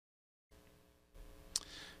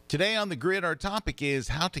Today on the grid, our topic is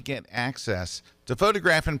how to get access to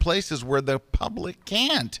photograph in places where the public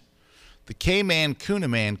can't. The K-Man, Kuna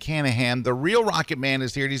Man, Canahan, the real Rocket Man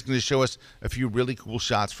is here, and he's going to show us a few really cool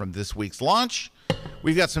shots from this week's launch.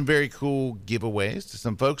 We've got some very cool giveaways to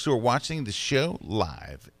some folks who are watching the show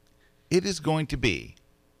live. It is going to be,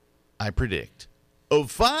 I predict, a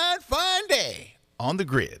fine day on the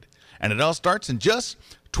grid. And it all starts in just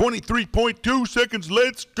 23.2 seconds.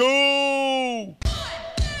 Let's go!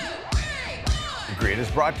 The Grid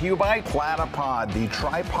is brought to you by Platypod, the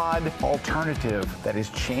tripod alternative that is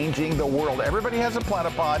changing the world. Everybody has a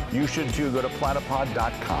Platypod. You should too. Go to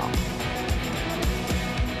platypod.com.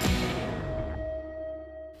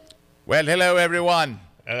 Well, hello, everyone.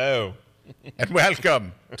 Hello. And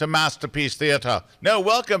welcome to Masterpiece Theater. No,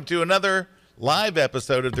 welcome to another live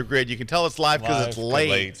episode of The Grid. You can tell it's live because it's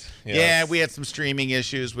late. Yes. Yeah, we had some streaming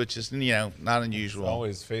issues, which is, not unusual. It's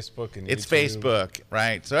always Facebook and It's YouTube. Facebook,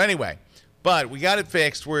 right? So anyway, but we got it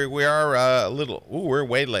fixed. We are a little, we're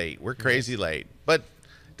way late. We're crazy late. But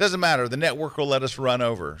it doesn't matter. The network will let us run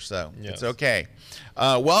over, so it's okay.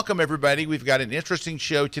 Welcome, everybody. We've got an interesting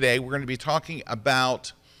show today. We're going to be talking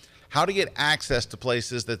about how to get access to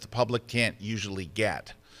places that the public can't usually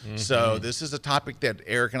get. So this is a topic that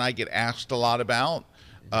Eric and I get asked a lot about.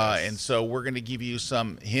 And so we're going to give you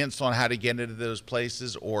some hints on how to get into those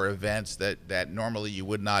places or events that normally you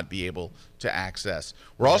would not be able to access.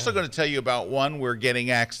 We're also going to tell you about one where getting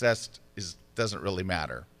access doesn't really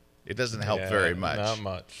matter. It doesn't help very much. Not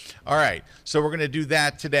much. All right, so we're going to do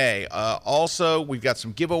that today. Also, we've got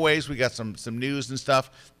some giveaways. We got some news and stuff.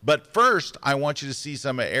 But first, I want you to see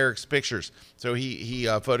some of Eric's pictures. So he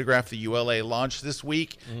photographed the ULA launch this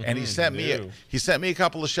week, and he sent me a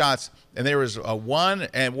couple of shots. And there was one,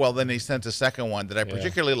 and then he sent a second one that I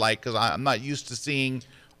particularly like because I'm not used to seeing.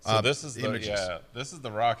 So this is images. this is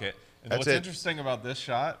the rocket. And what's interesting about this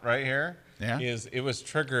shot right here is it was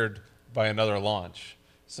triggered by another launch.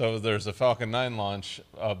 So there's a Falcon 9 launch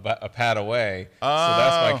a pad away. So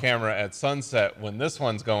that's my camera at sunset when this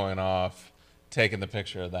one's going off, taking the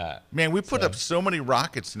picture of that. Man, we put up so many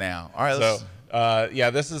rockets now. All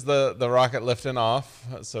right, this is the rocket lifting off.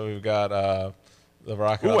 So we've got the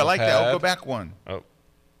rocket on I the like pad. that. I'll go back one. Oh.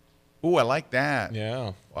 Ooh, I like that.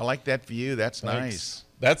 Yeah. I like that view. That's Thanks. nice.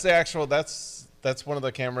 That's the actual, that's one of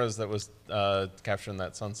the cameras that was capturing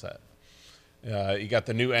that sunset. You got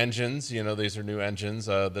the new engines. These are new engines.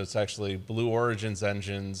 There's actually Blue Origin's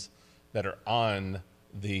engines that are on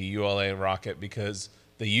the ULA rocket because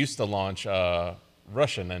they used to launch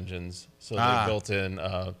Russian engines. So they built in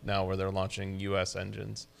now where they're launching U.S.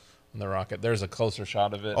 engines on the rocket. There's a closer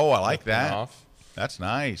shot of it. Oh, I like that. Off. That's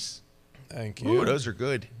nice. Thank you. Ooh, those are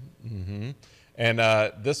good. And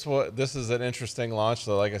this is an interesting launch.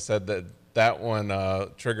 So like I said, that one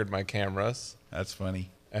triggered my cameras. That's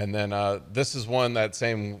funny. And then this is that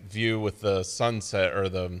same view with the sunset or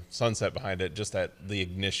the sunset behind it, just at the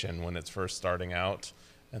ignition when it's first starting out,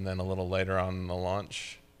 and then a little later on in the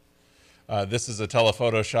launch. This is a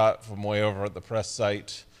telephoto shot from way over at the press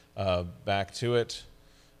site, back to it.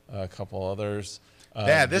 A couple others.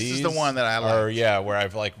 This is the one that I like. Where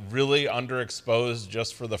I've really underexposed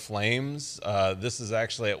just for the flames. This is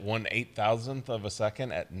actually at 1/8,000th of a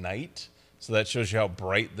second at night. So that shows you how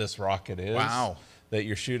bright this rocket is. Wow. That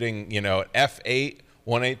you're shooting, f8,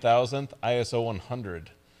 1/8,000th, ISO 100.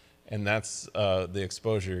 And that's the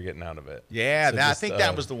exposure you're getting out of it. Yeah, I think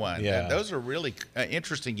that was the one. Yeah. Those are really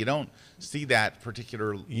interesting. You don't see that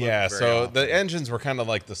particular look so often. the engines were kind of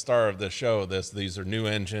like the star of the show. These are new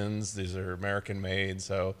engines. These are American made.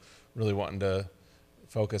 So really wanting to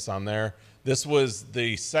focus on there. This was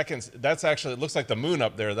the second. That's actually, it looks like the moon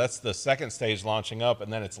up there. That's the second stage launching up,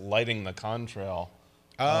 and then it's lighting the contrail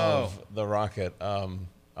of the rocket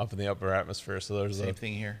up in the upper atmosphere. So there's same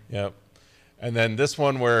thing here. Yep. And then this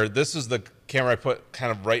one this is the camera I put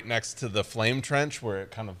kind of right next to the flame trench where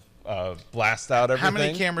it kind of blasts out everything. How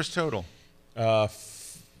many cameras total? 5,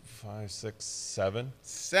 6, 7.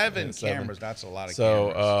 Seven cameras. That's a lot of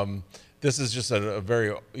cameras. So this is just a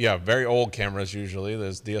very old cameras usually.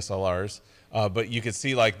 There's DSLRs. But you could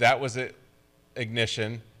see that was it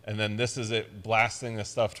ignition. And then this is it blasting the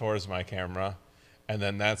stuff towards my camera. And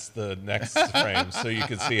then that's the next frame. So you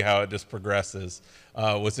can see how it just progresses.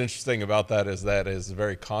 What's interesting about that is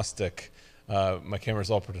very caustic. My camera's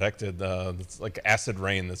all protected. It's like acid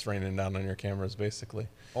rain that's raining down on your cameras, basically.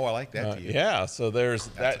 Oh, I like that view. Yeah, so there's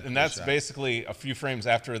that. And that's basically a few frames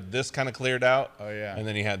after this kind of cleared out. Oh, yeah. And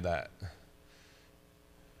then you had that.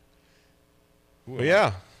 Ooh, but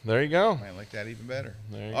yeah, there you go. I like that even better.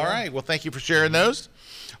 There you All go. right. Well, thank you for sharing those.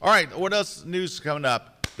 All right. What else news coming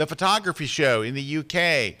up? The photography show in the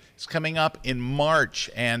UK is coming up in March,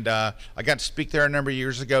 and I got to speak there a number of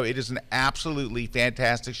years ago. It is an absolutely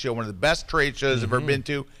fantastic show, one of the best trade shows I've ever been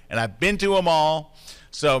to, and I've been to them all.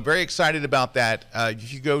 So I'm very excited about that.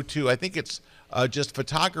 If you go to, I think it's just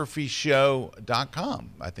photographyshow.com,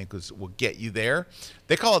 I think will get you there.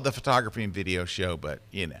 They call it the Photography and Video Show, but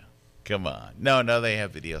you know, come on. No, they have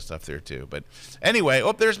video stuff there too. But anyway,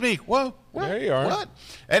 oh, there's me. Whoa, there you are. What?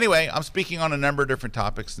 Anyway, I'm speaking on a number of different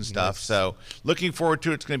topics and stuff. Nice. So looking forward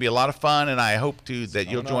to it. It's going to be a lot of fun, and I hope that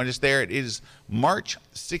you'll join us there. It is March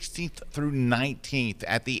 16th through 19th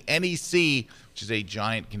at the NEC, which is a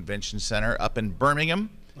giant convention center up in Birmingham,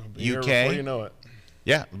 I'll be UK. Here before you know it.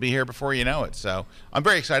 Yeah, it'll be here before you know it. So I'm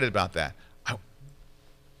very excited about that.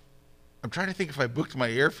 I'm trying to think if I booked my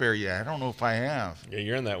airfare yet. I don't know if I have. Yeah,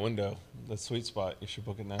 you're in that window, that sweet spot. You should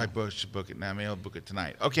book it now. I should book it now. Maybe I'll book it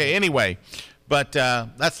tonight. Okay. Anyway, but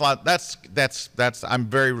that's a lot. That's. I'm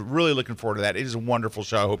really looking forward to that. It is a wonderful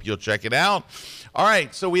show. I hope you'll check it out. All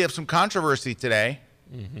right. So we have some controversy today.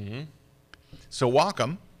 So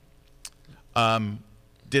Wacom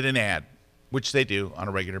did an ad, which they do on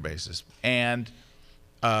a regular basis, and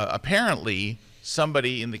apparently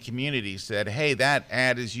somebody in the community said, "Hey, that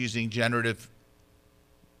ad is using generative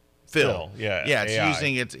fill. Yeah,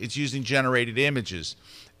 it's using generated images,"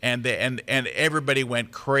 and everybody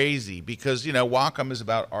went crazy because Wacom is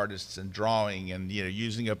about artists and drawing and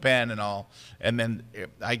using a pen and all. And then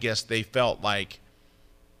I guess they felt like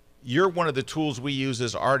you're one of the tools we use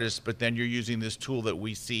as artists, but then you're using this tool that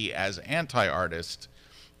we see as anti-artist,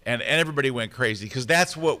 and everybody went crazy because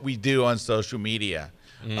that's what we do on social media.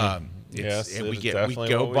 Yes, and we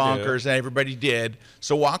go bonkers, and everybody did.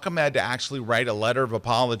 So Wacom had to actually write a letter of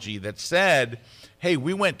apology that said, "Hey,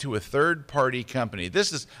 we went to a third-party company."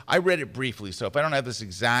 I read it briefly, so if I don't have this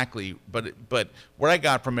exactly, but what I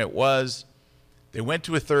got from it was they went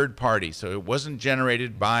to a third party, so it wasn't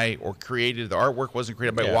generated by or created. The artwork wasn't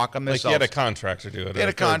created by Wacom themselves. Like you had a contractor do it. They had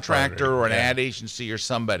a contractor or an ad agency or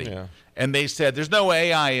somebody, and they said, "There's no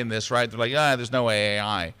AI in this, right?" They're like, "There's no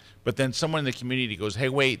AI." But then someone in the community goes, "Hey,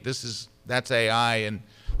 wait, that's AI," and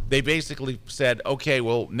they basically said, "Okay,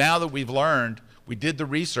 well, now that we've learned, we did the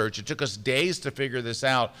research. It took us days to figure this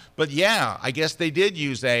out, but yeah, I guess they did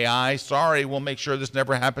use AI. Sorry, we'll make sure this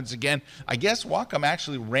never happens again." I guess Wacom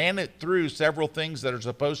actually ran it through several things that are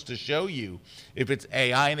supposed to show you if it's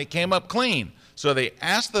AI, and it came up clean. So they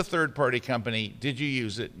asked the third-party company, "Did you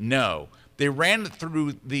use it?" No. They ran it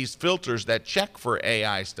through these filters that check for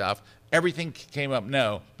AI stuff. Everything came up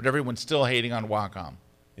no, but everyone's still hating on Wacom.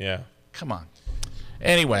 Yeah. Come on.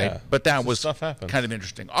 Anyway, but that was kind of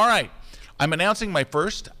interesting. All right. I'm announcing my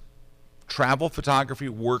first travel photography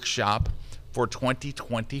workshop for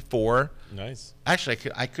 2024. Nice. Actually,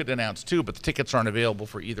 I could announce two, but the tickets aren't available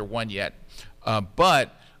for either one yet.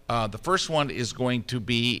 But the first one is going to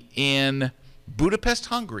be in Budapest,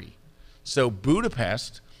 Hungary. So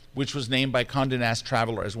Budapest, which was named by Condé Nast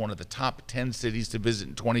Traveler as one of the top 10 cities to visit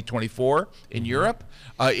in 2024 in Europe.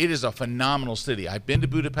 It is a phenomenal city. I've been to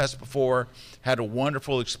Budapest before, had a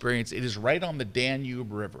wonderful experience. It is right on the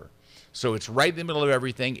Danube River. So it's right in the middle of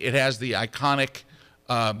everything. It has the iconic,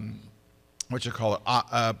 Parliament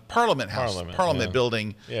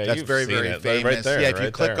building. Yeah, that's very, very famous. Right there, if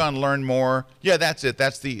you click on Learn More, that's it.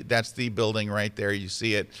 That's the building right there. You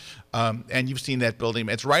see it. And you've seen that building.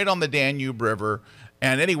 It's right on the Danube River.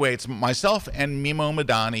 And anyway, it's myself and Mimo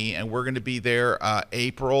Madani, and we're going to be there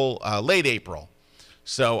late April.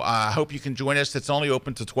 So I hope you can join us. It's only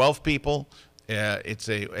open to 12 people. It's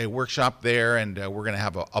a workshop there, and we're going to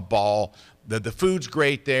have a ball. The food's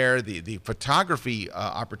great there. The photography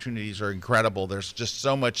opportunities are incredible. There's just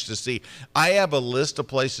so much to see. I have a list of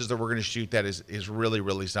places that we're going to shoot that is really,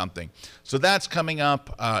 really something. So that's coming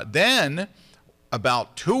up. Then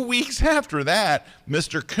about 2 weeks after that,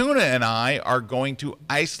 Mr. Kuna and I are going to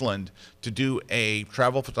Iceland to do a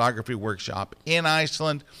travel photography workshop in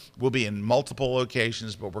Iceland. We'll be in multiple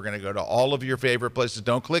locations, but we're going to go to all of your favorite places.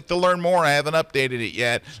 Don't click to learn more. I haven't updated it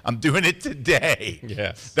yet. I'm doing it today.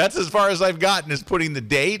 Yes. That's as far as I've gotten, is putting the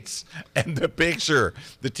dates and the picture.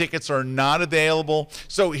 The tickets are not available.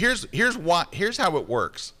 So here's how it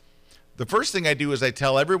works. The first thing I do is I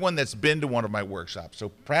tell everyone that's been to one of my workshops. So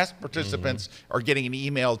past participants are getting an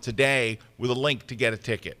email today with a link to get a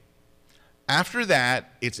ticket. After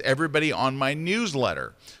that, it's everybody on my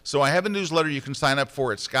newsletter. So I have a newsletter you can sign up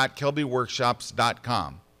for at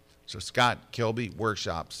scottkelbyworkshops.com. So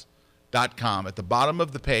scottkelbyworkshops.com. At the bottom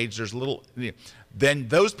of the page, there's a little, then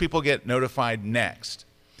those people get notified next.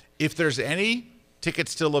 If there's any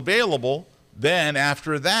tickets still available, then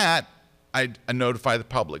after that, I notify the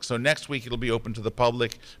public. So next week it'll be open to the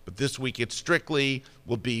public, but this week it strictly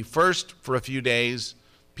will be first for a few days,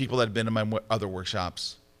 people that have been in my other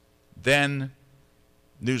workshops, then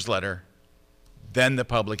newsletter, then the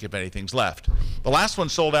public if anything's left. The last one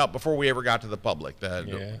sold out before we ever got to the public.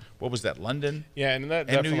 What was that, London? Yeah, and that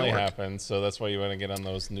and definitely happens. So that's why you want to get on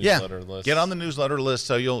those newsletter lists. Get on the newsletter list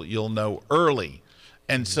so you'll know early.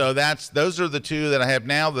 And so those are the two that I have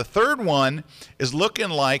now. The third one is looking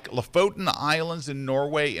like Lofoten Islands in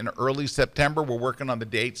Norway in early September. We're working on the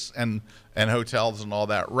dates and hotels and all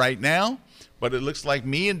that right now. But it looks like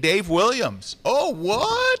me and Dave Williams. Oh,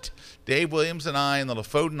 what? Dave Williams and I in the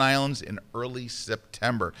Lofoten Islands in early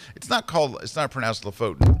September. It's not pronounced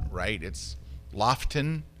Lofoten, right? It's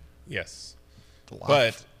Lofton. Yes.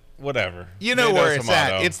 But whatever. You know where it's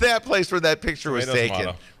at. It's that place where that picture was taken.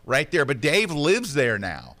 Right there. But Dave lives there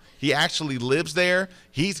now. He actually lives there.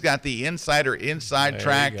 He's got the inside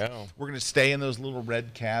track. We're going to stay in those little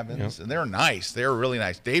red cabins. Yep. And they're nice. They're really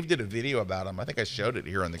nice. Dave did a video about them. I think I showed it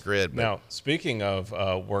here on the grid. Now, speaking of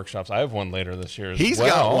workshops, I have one later this year He's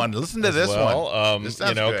got one. Listen to this one. This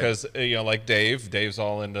because, like Dave's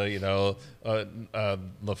all into,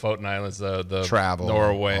 Lofoten Islands, the travel,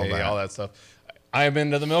 Norway, all that stuff. I am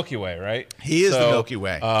into the Milky Way, right? He is the Milky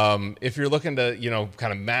Way. If you're looking to,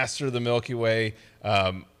 kind of master the Milky Way,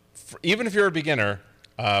 even if you're a beginner,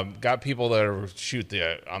 got people that shoot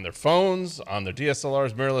on their phones, on their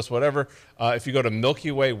DSLRs, mirrorless, whatever. If you go to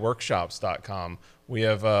MilkyWayWorkshops.com, we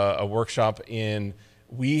have a workshop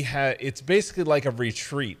it's basically like a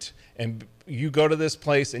retreat. And you go to this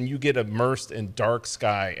place and you get immersed in dark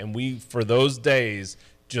sky. And we, for those days,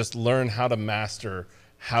 just learn how to master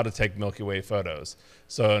how to take Milky Way photos.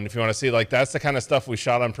 So, and if you want to see, that's the kind of stuff we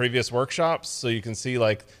shot on previous workshops. So you can see,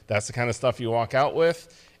 that's the kind of stuff you walk out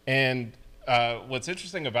with. And what's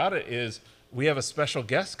interesting about it is we have a special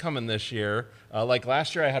guest coming this year. Like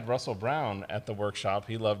last year, I had Russell Brown at the workshop.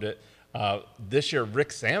 He loved it. This year,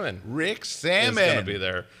 Rick Salmon. Is going to be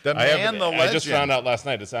there. The legend. I just found out last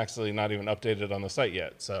night. It's actually not even updated on the site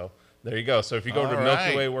yet. So there you go. So if you go to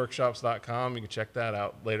MilkyWayWorkshops.com, you can check that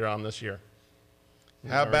out later on this year.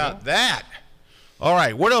 How about that? All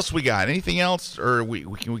right, what else we got? Anything else, or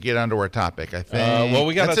can we get onto our topic? I think. Well,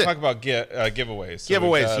 we got to talk about giveaways. So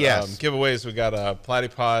giveaways, yes. Giveaways. We got a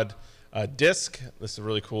Platypod disc. This is a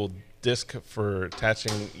really cool disc for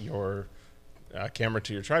attaching your camera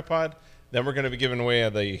to your tripod. Then we're going to be giving away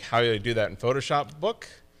the How You Do That in Photoshop book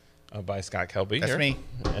by Scott Kelby. That's me.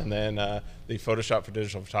 And then the Photoshop for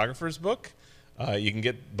Digital Photographers book. You can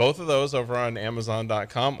get both of those over on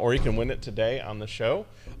Amazon.com, or you can win it today on the show.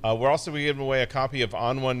 We're also giving away a copy of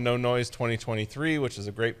On One No Noise 2023, which is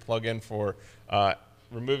a great plugin for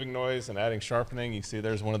removing noise and adding sharpening. You see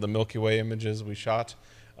there's one of the Milky Way images we shot.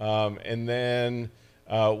 And then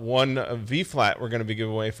one V-Flat we're going to be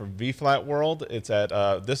giving away from V-Flat World. It's at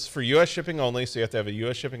this is for U.S. shipping only, so you have to have a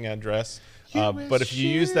U.S. shipping address. But if you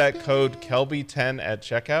use that code Kelby10 at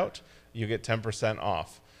checkout, you get 10%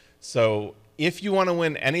 off. So if you want to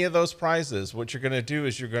win any of those prizes, what you're going to do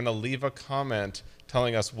is you're going to leave a comment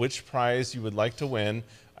telling us which prize you would like to win.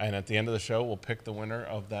 And at the end of the show, we'll pick the winner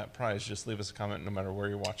of that prize. Just leave us a comment no matter where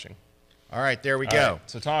you're watching. All right, there we go. Right,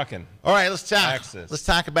 so talking. All right, let's talk. Access. Let's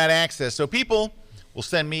talk about access. So people will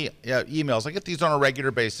send me emails. I get these on a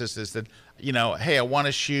regular basis. Is that, hey, I want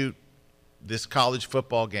to shoot this college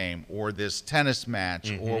football game or this tennis match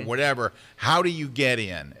or whatever. How do you get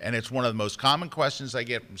in? And it's one of the most common questions I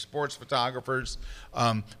get from sports photographers.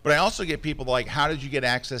 But I also get people like, how did you get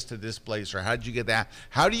access to this place? Or how did you get that?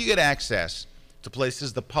 How do you get access to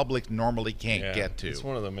places the public normally can't get to? It's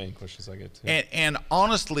one of the main questions I get too. And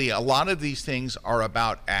honestly, a lot of these things are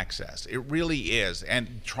about access. It really is.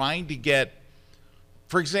 And trying to get,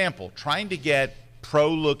 for example,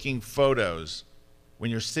 pro-looking photos when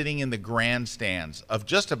you're sitting in the grandstands of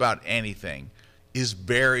just about anything is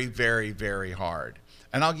very, very, very hard.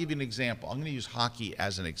 And I'll give you an example. I'm going to use hockey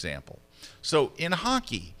as an example. So in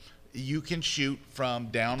hockey, you can shoot from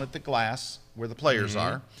down at the glass where the players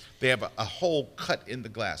are. They have a hole cut in the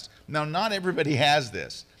glass. Now, not everybody has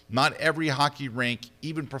this. Not every hockey rink,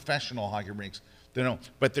 even professional hockey rinks, they don't.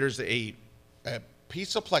 But there's a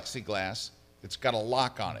piece of plexiglass that's got a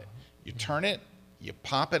lock on it. You turn it, you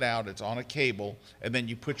pop it out, it's on a cable, and then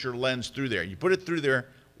you put your lens through there. You put it through there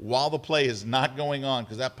while the play is not going on,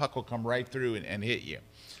 because that puck will come right through and hit you.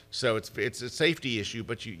 So it's a safety issue,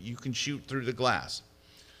 but you can shoot through the glass.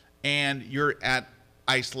 And you're at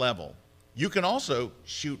ice level. You can also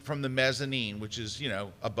shoot from the mezzanine, which is,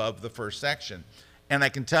 above the first section. And I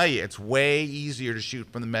can tell you, it's way easier to shoot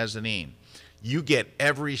from the mezzanine. You get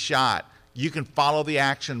every shot. You can follow the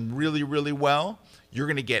action really, really well. you're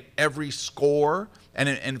going to get every score. And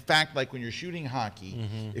in fact, like when you're shooting hockey,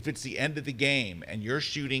 if it's the end of the game and you're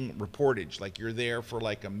shooting reportage, like you're there for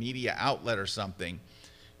like a media outlet or something,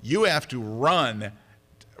 you have to run,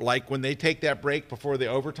 like when they take that break before the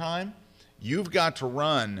overtime, you've got to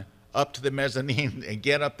run up to the mezzanine and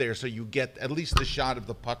get up there so you get at least the shot of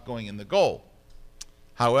the puck going in the goal.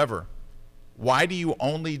 However, why do you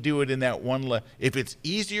only do it in that one if it's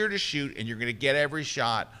easier to shoot and you're going to get every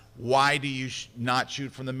shot, why do you not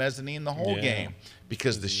shoot from the mezzanine the whole game?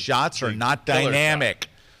 Because the shots are not dynamic.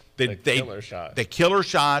 The killer shots. The killer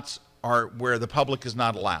shots are where the public is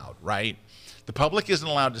not allowed, right? The public isn't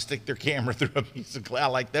allowed to stick their camera through a piece of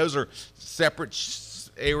glass. Like those are separate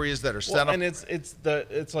areas that are set up. And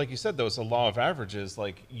it's like you said though, it's a law of averages.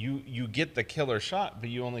 Like you get the killer shot, but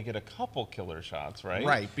you only get a couple killer shots, right?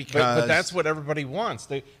 Right, but that's what everybody wants.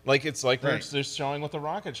 It's like right. they're showing with the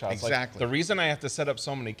rocket shots. Exactly. Like, the reason I have to set up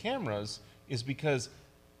so many cameras is because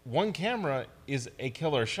one camera is a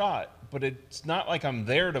killer shot, but it's not like I'm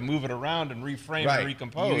there to move it around and reframe and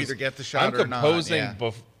recompose. You either get the shot or not. I'm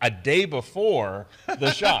composing a day before the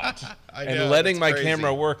shot and letting my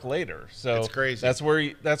camera work later. So it's crazy. That's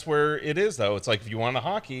where it is, though. It's like if you want a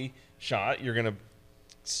hockey shot, you're gonna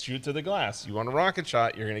shoot to the glass. You want a rocket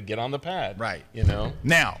shot, you're gonna get on the pad. Right. You know.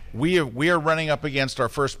 Now we are running up against our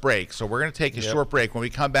first break, so we're going to take a short break. When we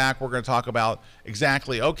come back, we're going to talk about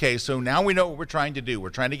exactly. Okay, so now we know what we're trying to do. We're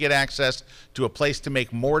trying to get access to a place to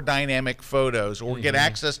make more dynamic photos, or get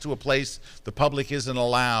access to a place the public isn't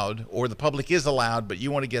allowed, or the public is allowed, but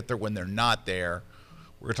you want to get there when they're not there.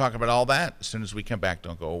 We're going to talk about all that as soon as we come back.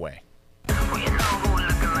 Don't go away.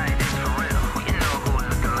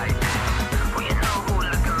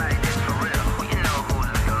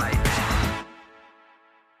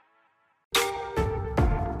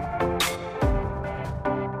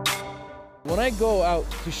 When I go out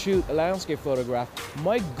to shoot a landscape photograph,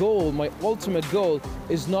 my ultimate goal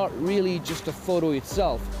is not really just a photo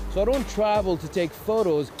itself. So I don't travel to take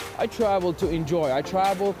photos, I travel to enjoy. I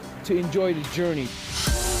travel to enjoy the journey.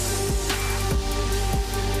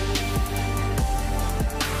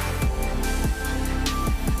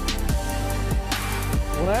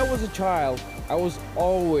 When I was a child, I was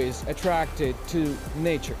always attracted to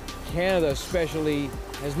nature. Canada especially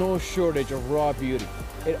has no shortage of raw beauty.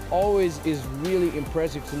 It always is really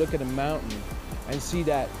impressive to look at a mountain and see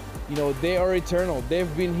that, you know, they are eternal.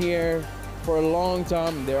 They've been here for a long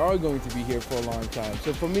time and they are going to be here for a long time.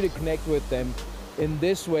 So for me to connect with them in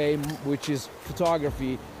this way, which is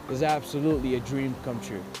photography, is absolutely a dream come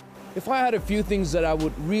true. If I had a few things that I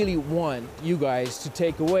would really want you guys to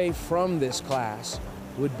take away from this class,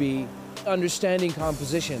 would be understanding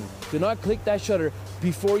composition. Do not click that shutter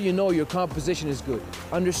before you know your composition is good.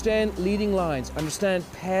 Understand leading lines, understand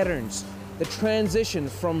patterns, the transition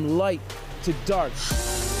from light to dark.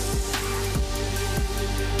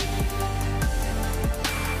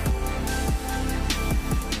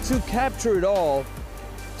 To capture it all,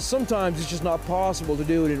 sometimes it's just not possible to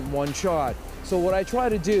do it in one shot. So what I try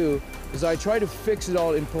to do is I try to fix it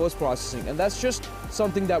all in post-processing, and that's just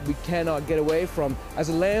something that we cannot get away from. As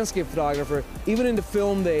a landscape photographer, even in the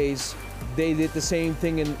film days, they did the same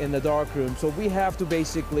thing in the darkroom. So we have to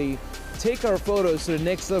basically take our photos to the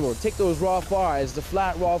next level, take those raw files, the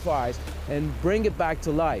flat raw files, and bring it back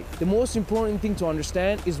to life. The most important thing to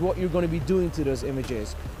understand is what you're going to be doing to those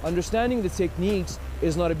images. Understanding the techniques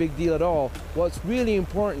is not a big deal at all. What's really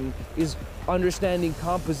important is understanding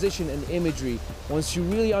composition and imagery. Once you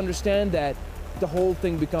really understand that, the whole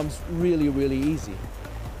thing becomes really, really easy.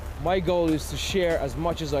 My goal is to share as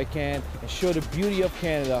much as I can and show the beauty of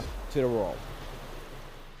Canada to the world.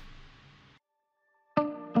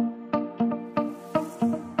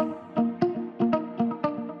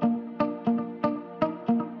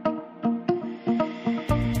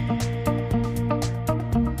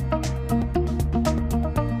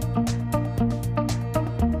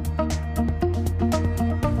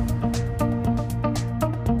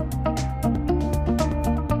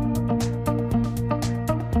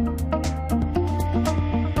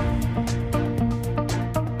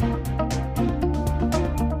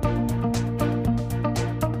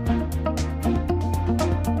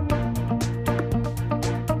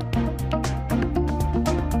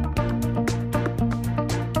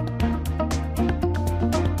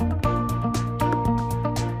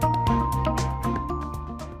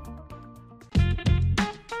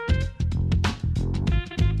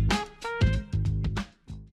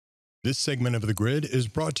 This segment of The Grid is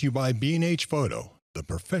brought to you by B&H Photo, the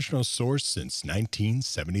professional source since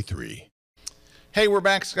 1973. Hey, we're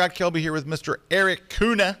back. Scott Kelby here with Mr. Erik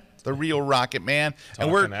Kuna. the real Rocket Man.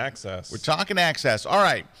 Talking And access. We're talking access. All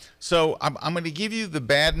right. So I'm going to give you the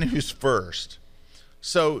bad news first.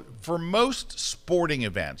 So for most sporting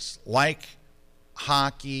events like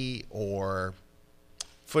hockey or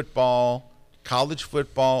football, college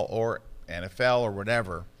football or NFL or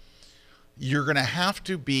whatever, you're going to have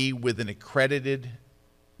to be with an accredited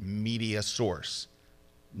media source.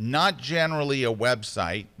 Not generally a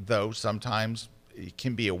website, though sometimes it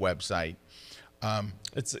can be a website.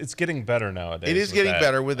 It's getting better nowadays. It is getting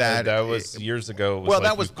better with that. That was years ago. Well,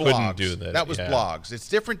 that was blogs. Couldn't do that. That was blogs. It's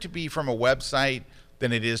different to be from a website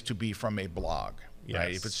than it is to be from a blog. Yes.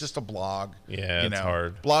 Right? If it's just a blog, it's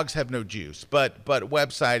hard. Blogs have no juice. But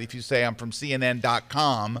website, if you say I'm from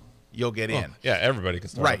CNN.com, you'll get in. Yeah, everybody can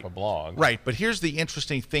start up a blog. Right. But here's the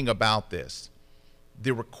interesting thing about this.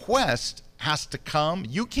 The request has to come.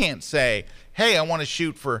 You can't say, hey, I want to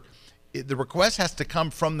shoot for. The request has to come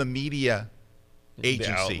from the media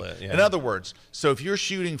agency. The outlet, yeah. In other words, so if you're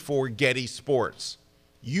shooting for Getty Sports,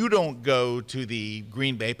 you don't go to the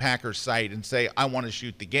Green Bay Packers site and say, I want to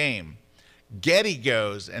shoot the game. Getty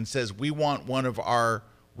goes and says, we want one of our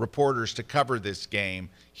reporters to cover this game.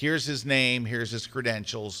 Here's his name. Here's his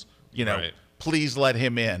credentials. Right. Please let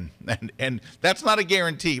him in. And that's not a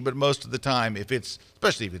guarantee, but most of the time,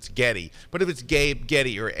 especially if it's Getty, but if it's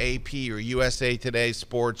Getty or AP or USA Today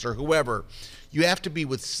Sports or whoever, you have to be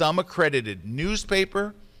with some accredited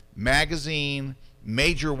newspaper, magazine,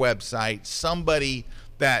 major website, somebody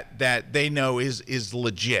that they know is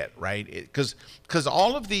legit, right? Because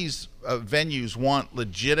all of these venues want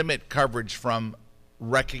legitimate coverage from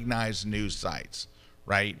recognized news sites,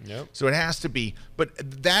 right? Yep. So it has to be, but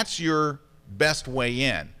that's your best way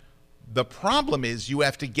in. The problem is you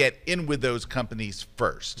have to get in with those companies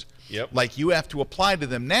first. Yep. Like you have to apply to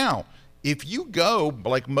them. Now, if you go,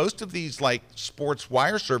 like most of these like sports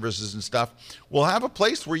wire services and stuff, will have a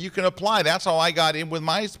place where you can apply. That's how I got in with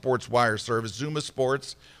my sports wire service, Zuma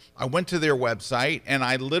Sports. I went to their website and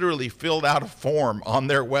I literally filled out a form on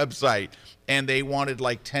their website and they wanted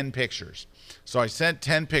like 10 pictures. So I sent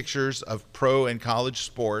 10 pictures of pro and college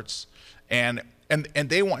sports and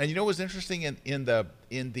they want, and you know what's interesting in the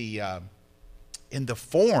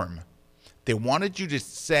form, they wanted you to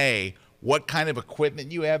say what kind of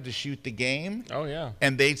equipment you have to shoot the game. Oh yeah.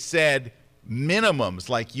 And they said minimums,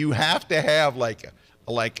 like you have to have like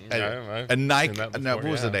a Nikon, what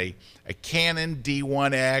was it, a Canon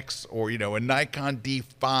D1X or a Nikon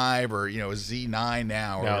D5 or a Z9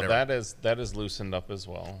 now or now whatever. that is loosened up as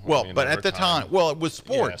well. Well, but at the time, it was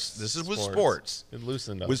sports. Yes, this is with sports. It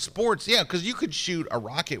loosened up. With sports, yeah, because you could shoot a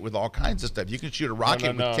rocket with all kinds of stuff. You could shoot a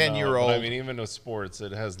rocket with 10-year-old. I mean, even with sports,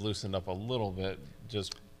 it has loosened up a little bit.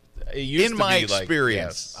 Just it used in to my be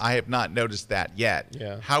experience, like, I have not noticed that yet.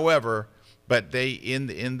 Yeah. However, but they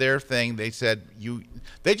in their thing they said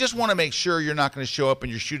they just want to make sure you're not going to show up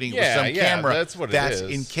and you're shooting with some camera that's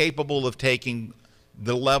incapable of taking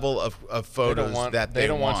the level of photos they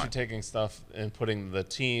don't want you taking stuff and putting the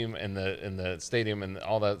team and the stadium and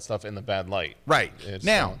all that stuff in the bad light. Right. It's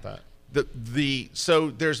Now, that. so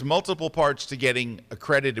there's multiple parts to getting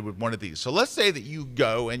accredited with one of these. So let's say that you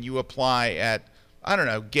go and you apply at, I don't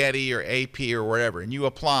know, Getty or AP or whatever, and you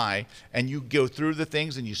apply and you go through the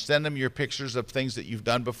things and you send them your pictures of things that you've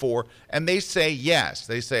done before, and they say yes.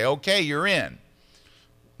 They say, okay, you're in.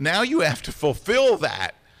 Now you have to fulfill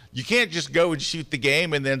that. You can't just go and shoot the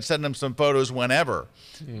game and then send them some photos whenever.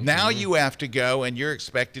 Mm-hmm. Now you have to go and you're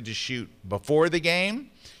expected to shoot before the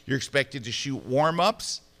game. You're expected to shoot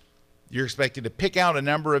warm-ups. You're expected to pick out a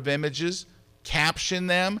number of images, caption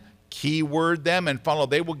them, keyword them, and follow.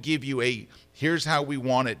 They will give you here's how we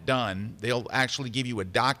want it done. They'll actually give you a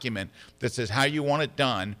document that says how you want it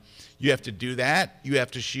done. You have to do that. You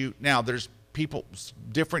have to shoot. Now, there's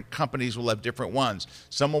different companies will have different ones.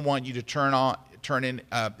 Some will want you to turn in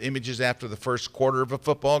images after the first quarter of a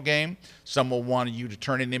football game. Some will want you to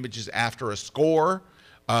turn in images after a score.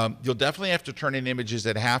 You'll definitely have to turn in images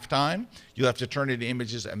at halftime. You'll have to turn in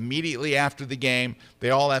images immediately after the game.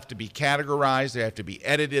 They all have to be categorized. They have to be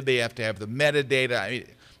edited. They have to have the metadata. I mean,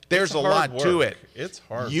 there's a lot to it. It's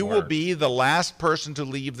hard You will be the last person to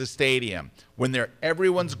leave the stadium. When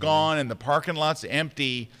everyone's gone and the parking lot's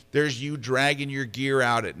empty, there's you dragging your gear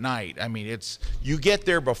out at night. I mean, you get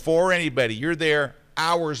there before anybody. You're there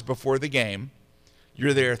hours before the game.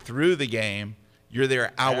 You're there through the game. You're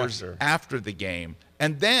there hours after the game.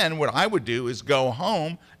 And then what I would do is go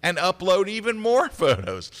home and upload even more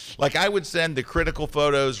photos. Like I would send the critical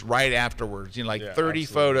photos right afterwards, 30 absolutely.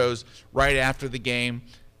 photos right after the game,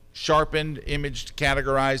 sharpened, imaged,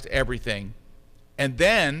 categorized, everything. And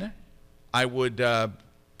then I would go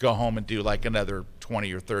home and do like another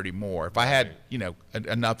 20 or 30 more if I had,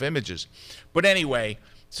 enough images. But anyway,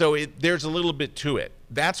 so there's a little bit to it.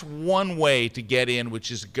 That's one way to get in, which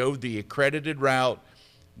is go the accredited route,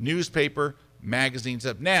 newspaper, magazines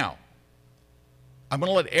up. Now, I'm going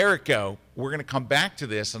to let Erik go. We're going to come back to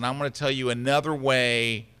this, and I'm going to tell you another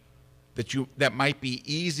way that might be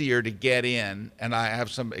easier to get in, and I have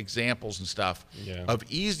some examples and stuff of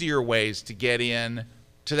easier ways to get in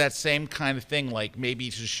to that same kind of thing, like maybe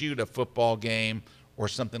to shoot a football game or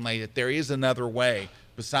something like that. There is another way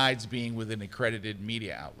besides being with an accredited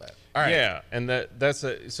media outlet. All right. Yeah, and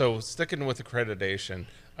so sticking with accreditation,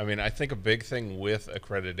 I mean, I think a big thing with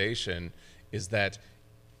accreditation is that,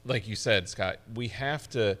 like you said, Scott, we have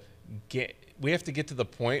to get to the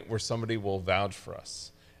point where somebody will vouch for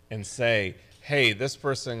us and say, hey, this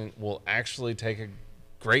person will actually take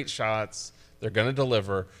great shots. They're going to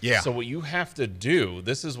deliver. Yeah. So what you have to do,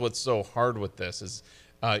 this is what's so hard with this, is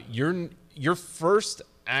your first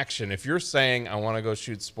action, if you're saying, I want to go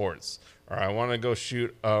shoot sports, or I want to go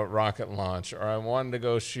shoot a rocket launch, or I want to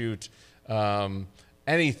go shoot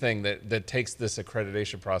anything that takes this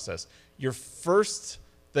accreditation process, your first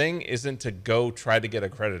thing isn't to go try to get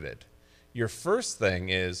accredited. Your first thing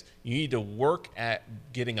is you need to work at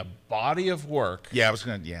getting a body of work. Yeah, I was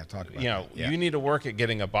going to talk about that. Yeah. You need to work at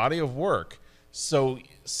getting a body of work so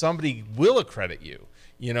somebody will accredit you.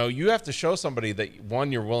 You have to show somebody that,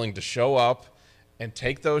 one, you're willing to show up and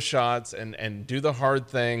take those shots and do the hard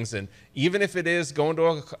things. And even if it is going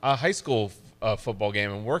to a high school football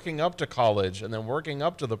game and working up to college and then working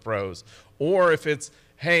up to the pros, or if it's,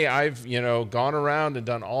 hey, I've gone around and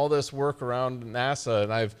done all this work around NASA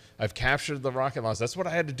and I've captured the rocket launch. That's what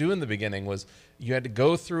I had to do in the beginning, was you had to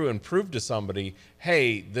go through and prove to somebody,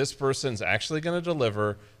 hey, this person's actually going to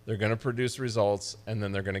deliver, they're going to produce results, and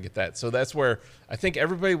then they're going to get that. So that's where I think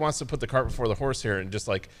everybody wants to put the cart before the horse here and just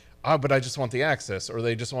like, but I just want the access, or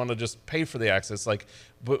they just want to just pay for the access.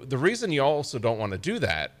 But the reason you also don't want to do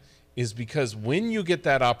that is because when you get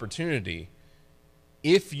that opportunity,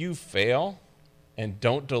 if you fail and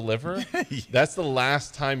don't deliver, that's the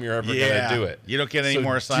last time you're ever going to do it. You don't get any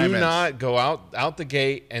more assignments. Do not go out the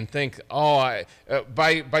gate and think, by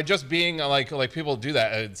just being like people do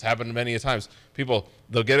that. It's happened many times. People,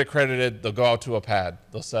 they'll get accredited, they'll go out to a pad,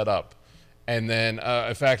 they'll set up. And then,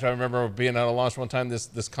 in fact, I remember being at a launch one time,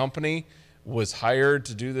 this company was hired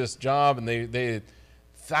to do this job, and they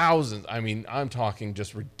thousands, I mean, I'm talking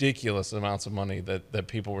just ridiculous amounts of money that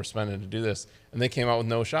people were spending to do this, and they came out with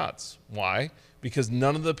no shots. Why? Because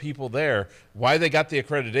none of the people there, why they got the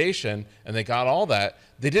accreditation and they got all that,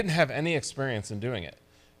 they didn't have any experience in doing it.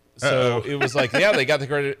 So it was like, yeah, they got the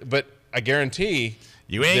credit, but I guarantee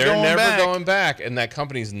they're never going back, and that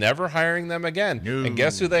company's never hiring them again. No. And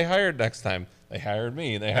guess who they hired next time? They hired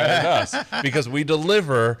me. They hired us because we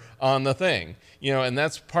deliver on the thing, and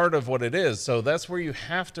that's part of what it is. So that's where you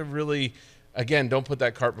have to really, again, don't put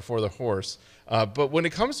that cart before the horse. But when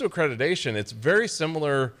it comes to accreditation, it's very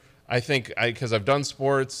similar. I think because I've done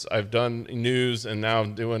sports, I've done news, and now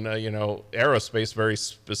I'm doing aerospace, very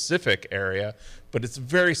specific area, but it's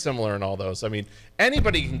very similar in all those. I mean,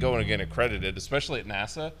 anybody can go and get accredited, especially at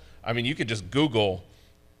NASA. I mean, you could just Google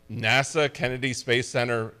NASA Kennedy Space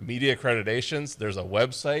Center media accreditations. There's a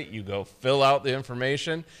website. You go fill out the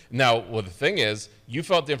information. Now, well, the thing is, you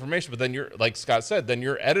fill out the information, but then you're, like Scott said, then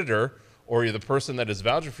your editor or the person that is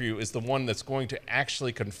vouching for you is the one that's going to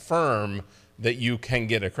actually confirm that you can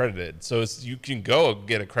get accredited. So you can go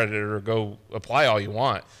get accredited or go apply all you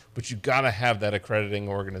want, but you got to have that accrediting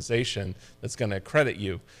organization that's going to accredit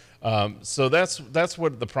you. So that's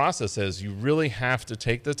what the process is. You really have to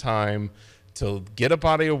take the time to get a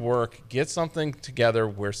body of work, get something together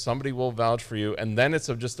where somebody will vouch for you, and then it's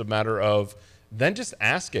just a matter of then just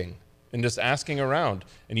asking and just asking around.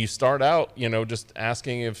 And you start out, just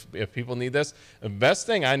asking if people need this. The best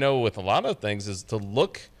thing I know with a lot of things is to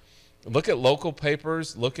look at local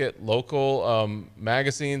papers, look at local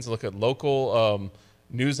magazines, look at local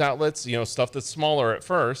news outlets, stuff that's smaller at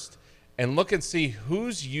first, and look and see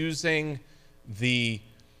who's using the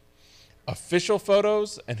official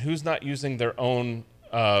photos and who's not using their own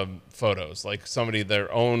photos, like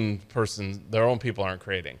their own people aren't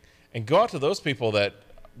creating. And go out to those people that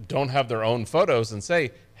don't have their own photos and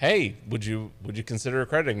say, hey, would you consider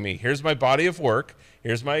accrediting me? Here's my body of work.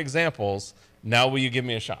 Here's my examples. Now will you give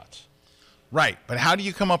me a shot? Right. But how do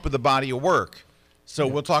you come up with a body of work? So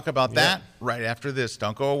we'll talk about that right after this.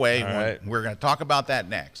 Don't go away. Right. We're going to talk about that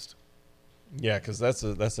next. Yeah, because that's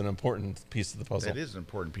an important piece of the puzzle. It is an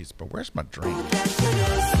important piece, but where's my drink?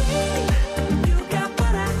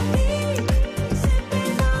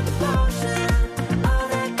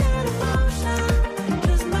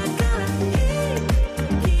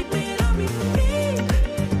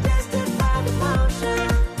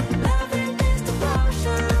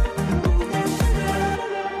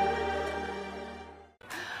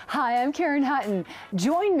 Karen Hutton.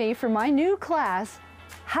 Join me for my new class,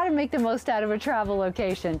 How to Make the Most Out of a Travel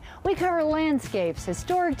Location. We cover landscapes,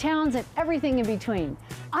 historic towns, and everything in between.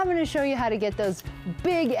 I'm going to show you how to get those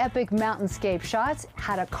big, epic mountainscape shots,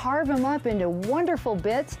 how to carve them up into wonderful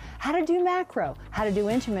bits, how to do macro, how to do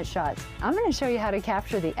intimate shots. I'm going to show you how to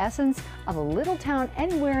capture the essence of a little town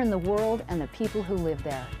anywhere in the world and the people who live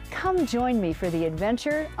there. Come join me for the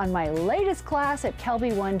adventure on my latest class at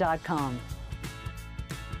kelby1.com.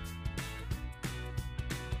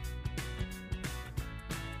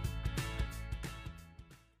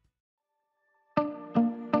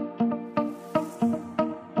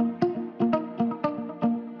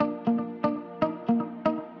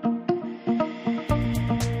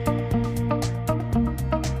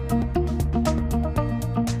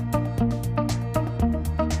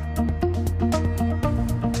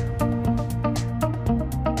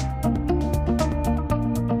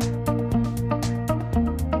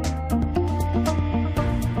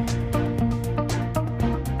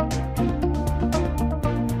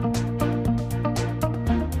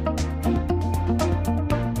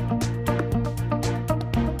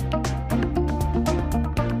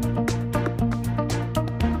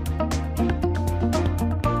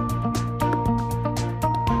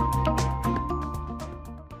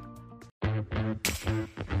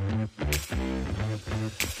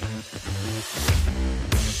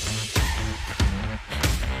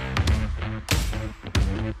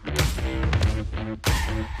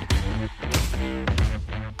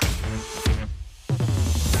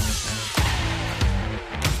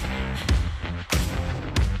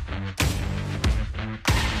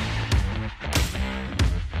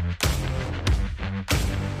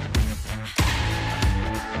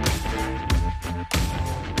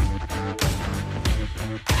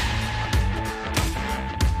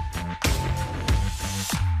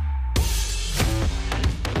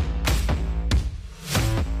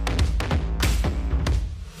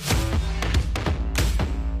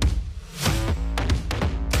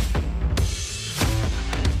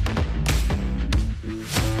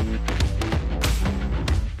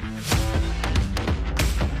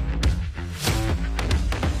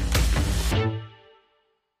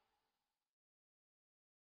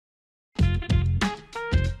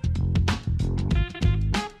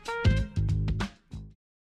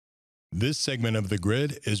 This segment of The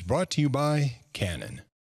Grid is brought to you by Canon.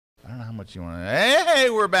 I don't know how much you want to.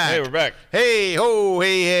 Hey, we're back. Hey, we're back. Hey, ho,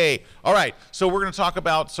 hey, hey. All right, so we're going to talk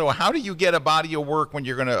about, so how do you get a body of work when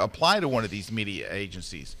you're going to apply to one of these media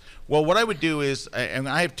agencies? Well, what I would do is, and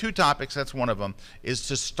I have two topics, that's one of them, is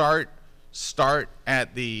to start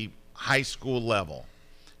at the high school level.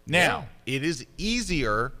 Now, it is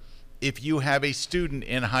easier if you have a student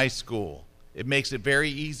in high school. It makes it very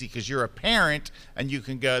easy because you're a parent and you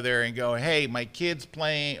can go there and go, hey, my kid's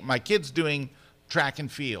doing track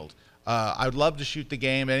and field. I would love to shoot the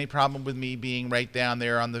game. Any problem with me being right down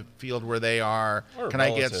there on the field where they are? Can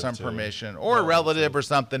I get some permission? Or a relative or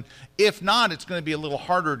something. If not, it's going to be a little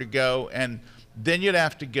harder to go, and then you'd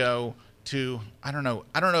have to go to, I don't know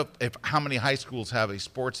if how many high schools have a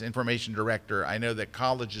sports information director. I know that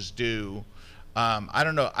colleges do. I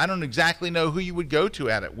don't know. I don't exactly know who you would go to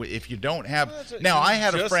at it if you don't have. Now, I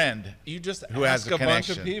had a friend who has a bunch of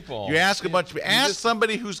connection. people. You ask a bunch of people. Ask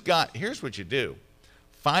somebody who's got. Here's what you do: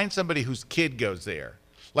 find somebody whose kid goes there.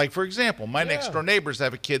 Like, for example, my next door neighbors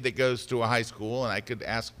have a kid that goes to a high school, and I could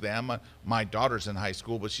ask them. My daughter's in high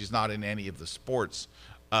school, but she's not in any of the sports.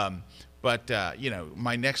 But you know,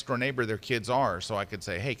 my next door neighbor, their kids are, so I could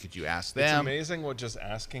say, hey, could you ask them? It's amazing what just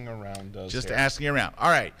asking around does. Just asking around.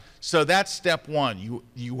 All right. So that's step one.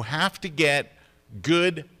 You have to get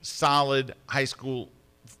good, solid high school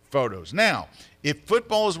photos. Now, if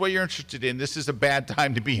football is what you're interested in, this is a bad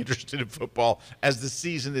time to be interested in football as the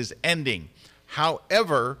season is ending.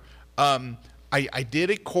 However, I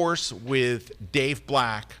did a course with Dave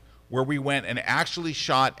Black where we went and actually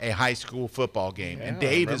shot a high school football game. Yeah, and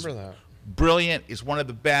Dave is brilliant, is one of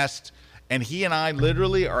the best. And he and I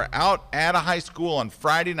literally are out at a high school on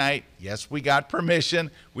Friday night. Yes, we got permission.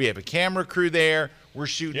 We have a camera crew there. We're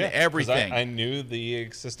shooting everything. I knew the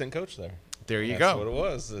assistant coach there. There you go. That's what it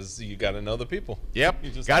was, is you got to know the people.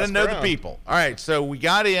 Yep, got to know the people. All right, so we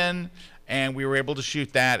got in, and we were able to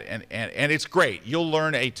shoot that, and it's great. You'll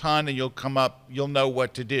learn a ton, and you'll know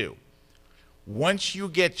what to do. Once you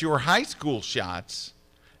get your high school shots,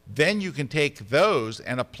 then you can take those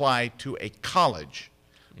and apply to a college.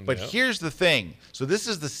 But here's the thing. So this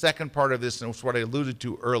is the second part of this, and it's what I alluded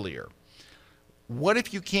to earlier. What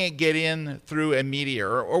if you can't get in through a media,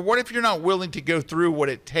 or what if you're not willing to go through what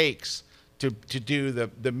it takes to do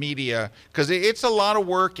the media, because it's a lot of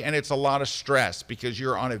work and it's a lot of stress because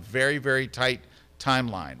you're on a very, very tight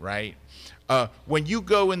timeline, right? When you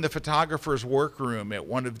go in the photographer's workroom at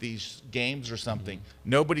one of these games or something,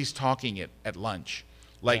 nobody's talking at lunch.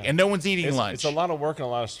 And no one's eating lunch. It's a lot of work and a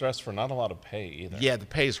lot of stress for not a lot of pay either. Yeah, the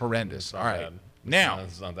pay is horrendous. All right. Bad. Now,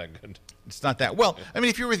 it's not that good. It's not that well. I mean,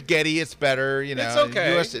 if you're with Getty, it's better. You know, It's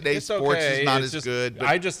okay. USA Today Sports is not as good. But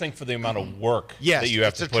I just think for the amount of work yes, that you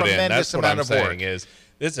have it's to a put in, that's what I'm tremendous amount of saying work. is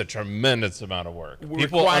it's a tremendous amount of work.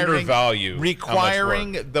 People undervalue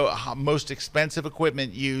requiring how much work. the most expensive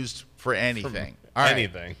equipment used for anything.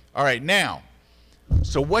 Anything. All right, now,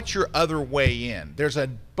 so what's your other way in? There's a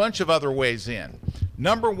bunch of other ways in.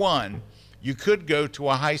 Number one, you could go to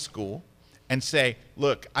a high school and say,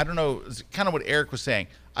 look, I don't know, it's kind of what Erik was saying.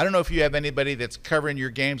 I don't know if you have anybody that's covering your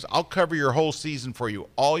games. I'll cover your whole season for you,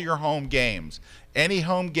 all your home games. Any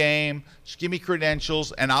home game, just give me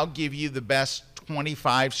credentials, and I'll give you the best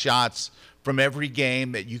 25 shots from every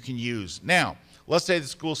game that you can use. Now, let's say the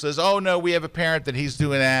school says, oh, no, we have a parent that he's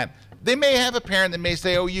doing that. They may have a parent that may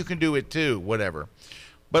say, oh, you can do it too, whatever.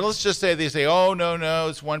 But let's just say they say, oh, no,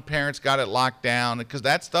 it's one parent's got it locked down, because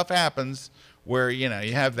that stuff happens where, you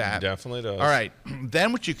have that. It definitely does. All right.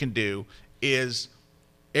 Then what you can do is,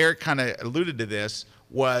 Erik kind of alluded to this,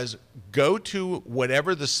 was go to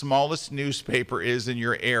whatever the smallest newspaper is in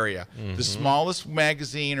your area, the smallest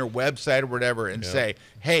magazine or website or whatever, and say,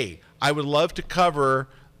 hey, I would love to cover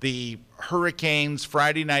the Hurricanes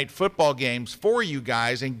Friday night football games for you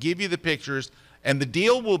guys and give you the pictures. And the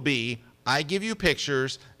deal will be, I give you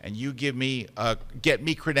pictures and you give me get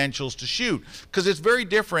me credentials to shoot. Because it's very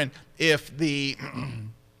different if the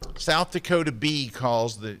South Dakota Bee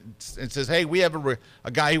calls and says, hey, we have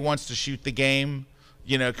a guy who wants to shoot the game.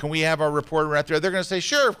 Can we have our reporter out there? They're going to say,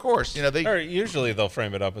 sure, of course. Or usually they'll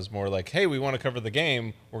frame it up as more like, hey, we want to cover the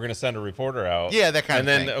game. We're going to send a reporter out. Yeah, that kind of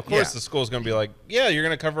thing. And then, of course, the school's going to be like, yeah, you're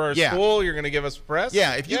going to cover our school. You're going to give us press.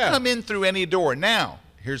 Yeah, if you come in through any door. Now,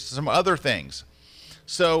 here's some other things.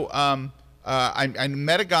 So I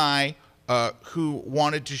met a guy who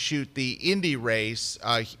wanted to shoot the Indy race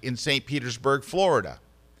in St. Petersburg, Florida.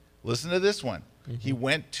 Listen to this one. He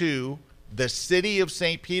went to the city of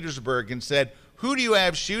St. Petersburg and said, who do you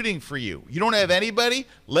have shooting for you? You don't have anybody?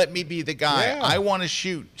 Let me be the guy. Yeah. I want to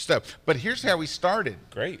shoot stuff. But here's how he started.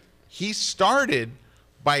 Great. He started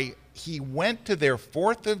he went to their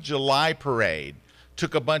 4th of July parade,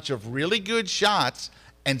 took a bunch of really good shots,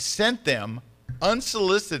 and sent them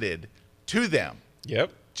unsolicited to them.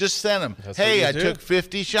 Yep. Just sent them. That's hey, I what you do. took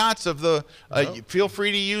 50 shots of the, feel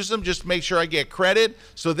free to use them. Just make sure I get credit.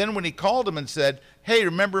 So then when he called him and said, hey,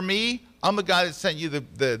 remember me? I'm the guy that sent you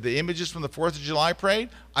the images from the 4th of July parade.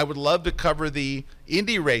 I would love to cover the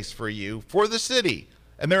Indy race for you for the city.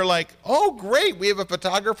 And they're like, oh, great. We have a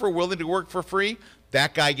photographer willing to work for free.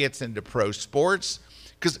 That guy gets into pro sports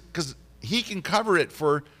because he can cover it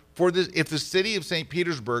for this. If the city of St.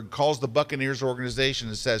 Petersburg calls the Buccaneers organization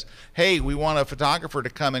and says, hey, we want a photographer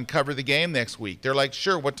to come and cover the game next week. They're like,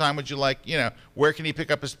 sure. What time would you like? Where can he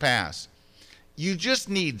pick up his pass? You just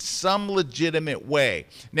need some legitimate way.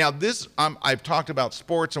 Now, I've talked about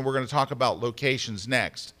sports, and we're going to talk about locations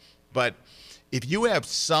next. But if you have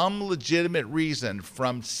some legitimate reason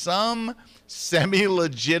from some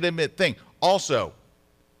semi-legitimate thing, also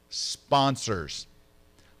sponsors.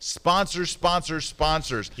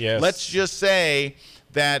 Sponsors. Yes. Let's just say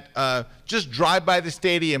that just drive by the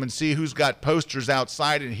stadium and see who's got posters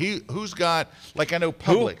outside and who's got, like I know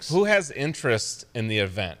Publix. Who has interest in the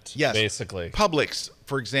event, yes, basically. Publix,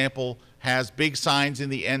 for example, has big signs in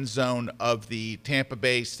the end zone of the Tampa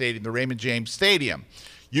Bay Stadium, the Raymond James Stadium.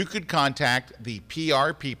 You could contact the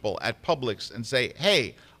PR people at Publix and say,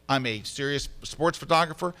 hey, I'm a serious sports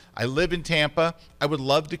photographer. I live in Tampa. I would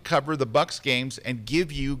love to cover the Bucks games and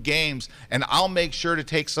give you games, and I'll make sure to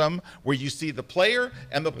take some where you see the player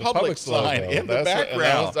and the Publix sign in the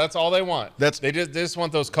background. That's all they want. They just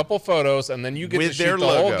want those couple photos, and then you get to shoot the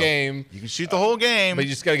whole game. You can shoot the whole game, but you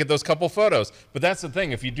just got to get those couple photos. But that's the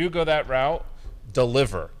thing. If you do go that route,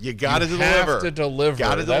 deliver. You got to deliver. Have to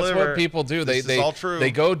deliver. That's what people do. This is all true.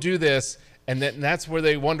 They go do this. And that's where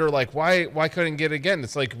they wonder, like, why couldn't get it again?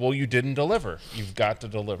 It's like, well, you didn't deliver. You've got to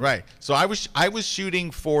deliver. Right. So I was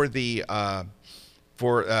shooting for the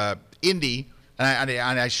Indy, and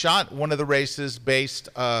I shot one of the races based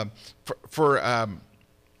no,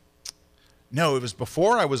 it was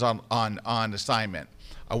before I was on assignment.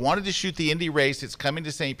 I wanted to shoot the Indy race. It's coming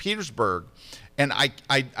to St. Petersburg, and I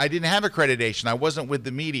didn't have accreditation. I wasn't with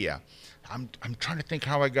the media. I'm trying to think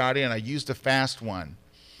how I got in. I used a fast one.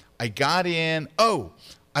 I got in. Oh,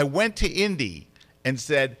 I went to Indy and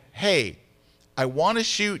said, hey, I want to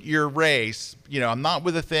shoot your race. You know, I'm not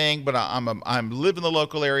with a thing, but I'm live in the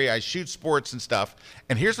local area. I shoot sports and stuff.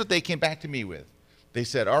 And here's what they came back to me with. They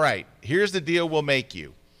said, all right, here's the deal we'll make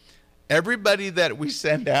you. Everybody that we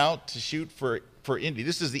send out to shoot for Indy,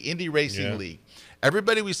 this is the Indy Racing League.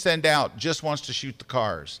 Everybody we send out just wants to shoot the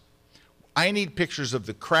cars. I need pictures of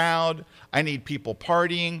the crowd. I need people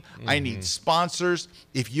partying. I need sponsors.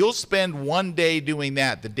 If you'll spend one day doing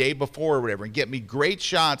that, the day before or whatever, and get me great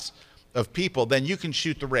shots of people, then you can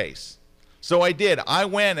shoot the race. So I did. I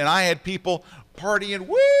went and I had people partying,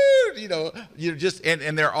 woo, just,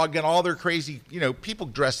 and they're all getting all their crazy, people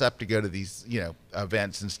dress up to go to these,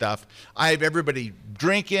 events and stuff. I have everybody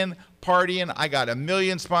drinking, partying. I got a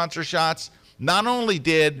million sponsor shots. Not only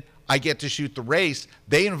did I get to shoot the race,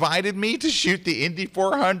 they invited me to shoot the Indy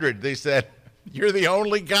 400. They said, you're the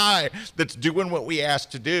only guy that's doing what we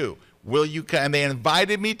asked to do. Will you come? And they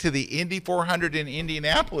invited me to the Indy 400 in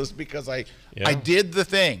Indianapolis because I did the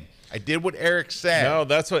thing. I did what Erik said. No,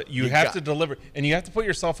 that's what you have to deliver. And you have to put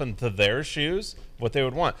yourself into their shoes, what they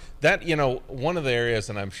would want. That, one of the areas,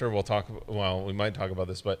 and I'm sure we might talk about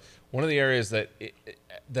this, but one of the areas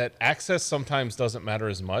that access sometimes doesn't matter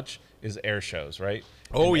as much is air shows, right?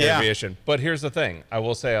 Oh, in yeah. Aviation. But here's the thing, I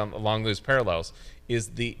will say along those parallels, is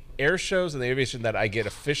the air shows and the aviation that I get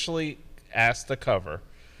officially asked to cover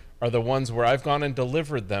are the ones where I've gone and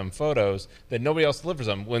delivered them photos that nobody else delivers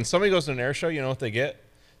them. When somebody goes to an air show, you know what they get?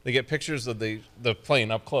 They get pictures of the plane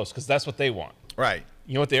up close because that's what they want. Right.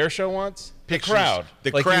 You know what the air show wants? Pictures. The crowd.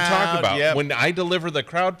 The like crowd, you talk about. yep. When I deliver the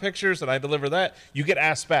crowd pictures and I deliver that, you get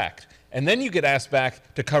asked back. And then you get asked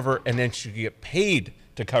back to cover, and then you get paid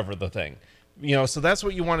to cover the thing. So that's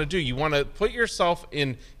what you want to do. You want to put yourself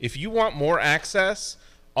in, if you want more access,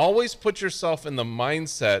 always put yourself in the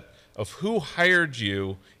mindset of who hired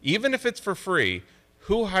you, even if it's for free,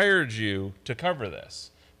 who hired you to cover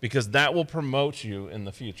this? Because that will promote you in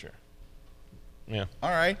the future. Yeah. All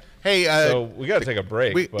right. Hey, so we got to take a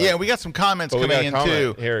break. We got some comments coming in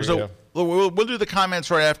too. Here, so we'll do the comments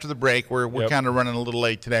right after the break. We're kind of running a little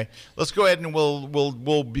late today. Let's go ahead and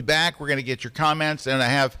we'll be back. We're going to get your comments, and I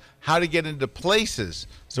have how to get into places.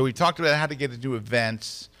 So we talked about how to get into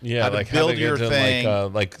events. Yeah, how to build your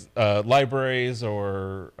thing, like libraries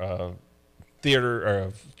or theater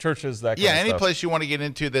or churches. That kind of any stuff. place you want to get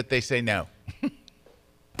into that they say no.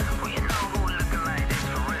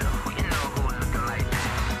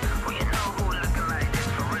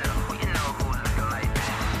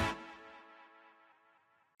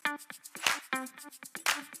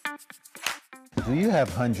 Do you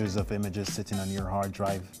have hundreds of images sitting on your hard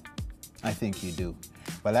drive? I think you do.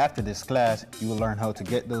 Well, after this class, you will learn how to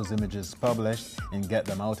get those images published and get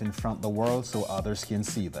them out in front of the world so others can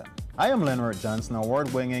see them. I am Leonard Johnson,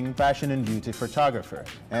 award-winning fashion and beauty photographer,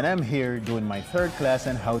 and I'm here doing my third class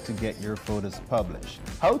on how to get your photos published.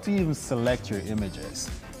 How to even select your images.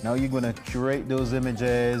 Now you're going to curate those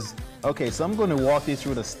images. Okay, so I'm going to walk you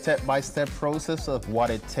through the step-by-step process of what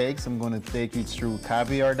it takes. I'm going to take you through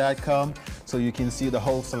caviar.com so you can see the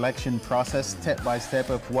whole selection process step-by-step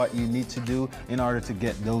of what you need to do in order to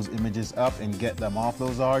get those images up and get them off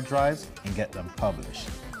those hard drives and get them published.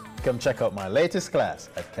 Come check out my latest class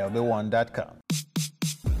at kelby1.com.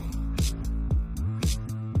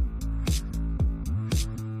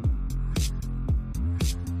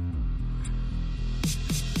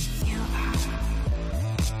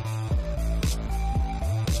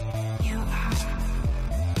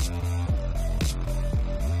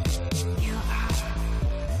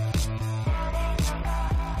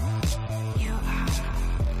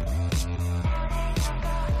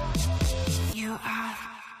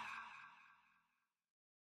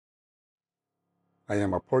 I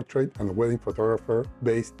am a portrait and wedding photographer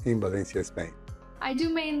based in Valencia, Spain. I do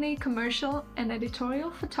mainly commercial and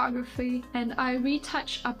editorial photography, and I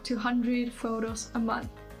retouch up to 100 photos a month.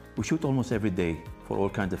 We shoot almost every day for all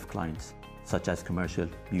kinds of clients, such as commercial,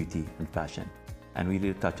 beauty, and fashion. And we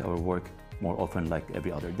retouch our work more often, like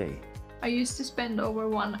every other day. I used to spend over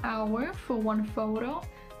 1 hour for one photo.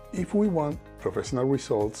 If we want professional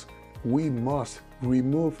results, we must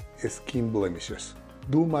remove skin blemishes,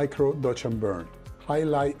 do micro dodge and burn,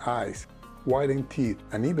 highlight eyes, whiten teeth,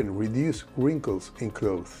 and even reduce wrinkles in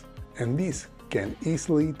clothes. And this can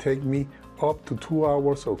easily take me up to 2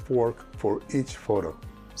 hours of work for each photo.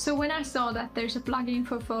 So when I saw that there's a plugin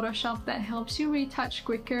for Photoshop that helps you retouch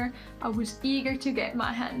quicker, I was eager to get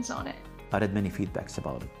my hands on it. I read many feedbacks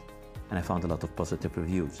about it, and I found a lot of positive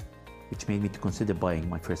reviews, which made me to consider buying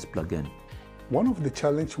my first plugin. One of the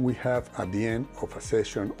challenges we have at the end of a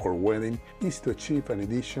session or wedding is to achieve an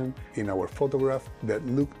edition in our photograph that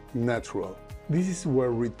look natural. This is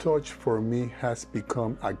where retouch for me has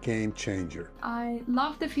become a game changer. I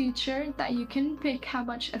love the feature that you can pick how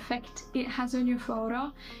much effect it has on your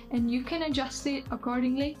photo and you can adjust it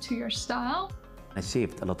accordingly to your style. I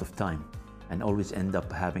saved a lot of time and always end up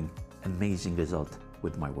having amazing result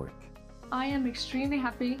with my work. I am extremely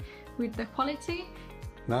happy with the quality.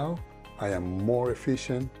 Now I am more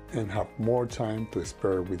efficient and have more time to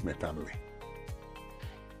spare with my family.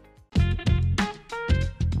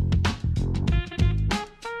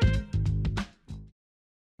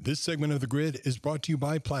 This segment of The Grid is brought to you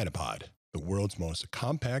by Platypod, the world's most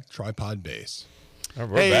compact tripod base.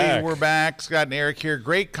 We're back. Scott and Erik here.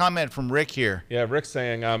 Great comment from Rick here. Yeah, Rick's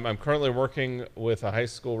saying, I'm currently working with a high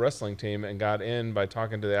school wrestling team and got in by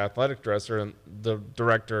talking to the athletic director and the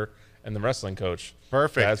director and the wrestling coach.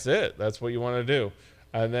 Perfect. That's it. That's what you want to do.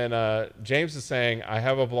 And then James is saying, I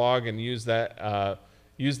have a blog and use that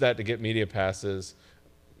to get media passes.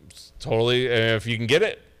 Totally. If you can get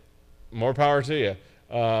it, more power to you.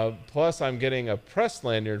 Plus, I'm getting a press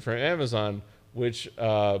lanyard from Amazon, which,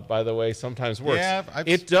 by the way, sometimes works. Yeah,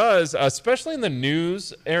 it does, especially in the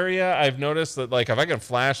news area. I've noticed that, like, if I can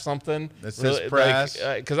flash something, that says press,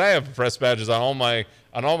 because I have press badges on all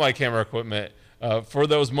my camera equipment for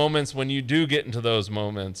those moments when you do get into those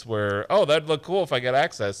moments where, oh, that'd look cool if I get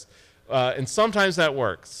access, and sometimes that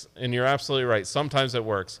works. And you're absolutely right. Sometimes it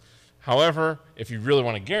works. However, if you really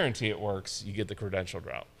want to guarantee it works, you get the credentialed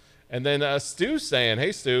route. And then Stu's saying,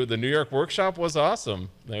 hey, Stu, the New York workshop was awesome.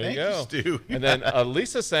 There you go. Thank you, Stu. And then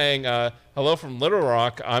Lisa saying, hello from Little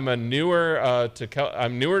Rock. I'm newer to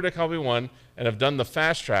Kelby 1 and have done the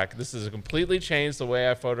fast track. This has completely changed the way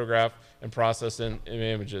I photograph and process in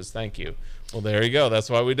images. Thank you. Well, there you go. That's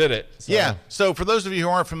why we did it. So. Yeah. So for those of you who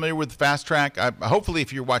aren't familiar with Fast Track, hopefully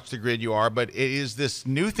if you watch The Grid, you are, but it is this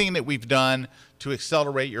new thing that we've done to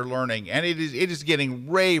accelerate your learning, and it is getting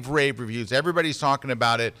rave reviews. Everybody's talking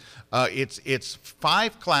about it. It's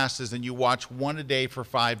 5 classes, and you watch one a day for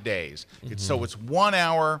 5 days. Mm-hmm. So it's 1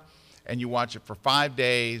 hour, and you watch it for 5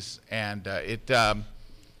 days, and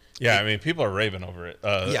yeah, I mean, people are raving over it.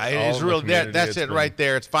 Yeah, it is real. That's it right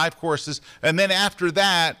there. It's 5 courses. And then after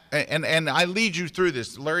that, and I lead you through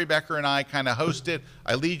this. Larry Becker and I kind of host it.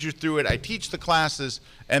 I lead you through it. I teach the classes,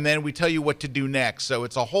 and then we tell you what to do next. So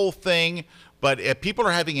it's a whole thing. But people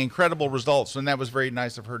are having incredible results, and that was very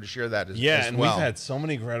nice of her to share that as well. Yeah, and we've had so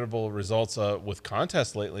many incredible results with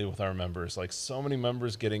contests lately with our members. Like so many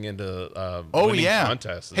members getting into winning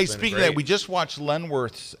contests. Hey, speaking of that, we just watched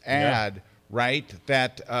Lenworth's ad, right?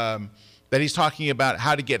 That he's talking about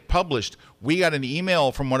how to get published. We got an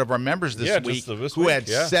email from one of our members this week who had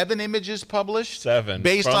 7 images published. 7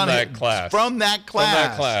 based from on that class. From that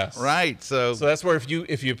class. Right. So that's where if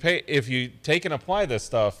you take and apply this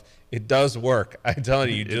stuff, it does work. I'm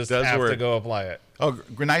telling you, you just have to go apply it. Oh,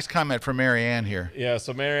 nice comment from Marianne here. Yeah,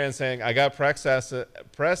 so Marianne saying, I got press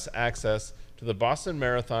access to the Boston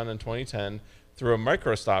Marathon in 2010 through a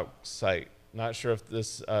microstop site. Not sure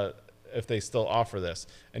if they still offer this.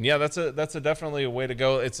 And yeah, that's definitely a way to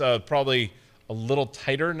go. It's probably a little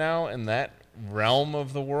tighter now in that realm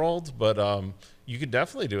of the world, but you could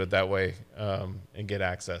definitely do it that way and get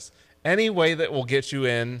access. Any way that will get you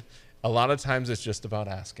in. A lot of times it's just about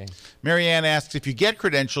asking. Marianne asks, if you get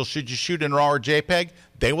credentials, should you shoot in RAW or JPEG?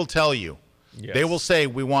 They will tell you. Yes. They will say,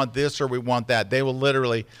 we want this or we want that. They will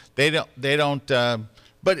literally, they don't,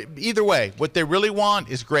 but either way, what they really want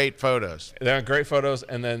is great photos. They want great photos,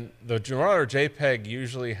 and then the RAW or JPEG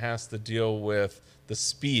usually has to deal with the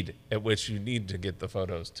speed at which you need to get the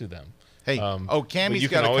photos to them. Hey, Cammy's got a comment. You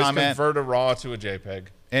can always convert a RAW to a JPEG.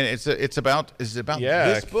 And it's about this book?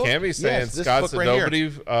 Cammy's saying Scott's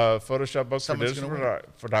Adobe Photoshop book for Someone's digital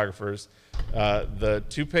photographers. The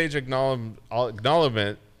 2-page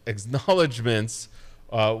acknowledgements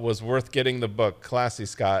was worth getting the book. Classy,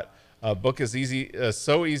 Scott. Book is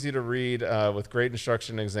so easy to read with great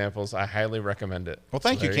instruction examples. I highly recommend it. Well,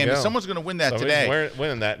 thank you, Kelby. Someone's going to win that today.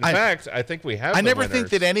 Winning that. In fact, I think we have. I never think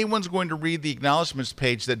that anyone's going to read the acknowledgments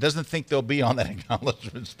page that doesn't think they'll be on that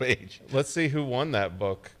acknowledgments page. Let's see who won that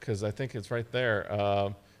book, because I think it's right there.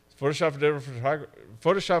 Photoshop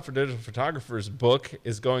for Digital Photographers book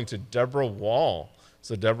is going to Deborah Wall.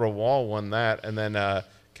 So Deborah Wall won that, and then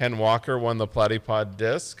Ken Walker won the Platypod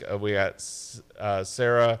disc. We got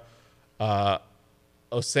Sarah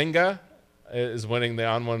Osinga is winning the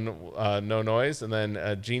On One No Noise, and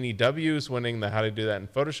then Jeannie W is winning the How to Do That in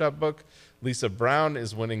Photoshop book. Lisa Brown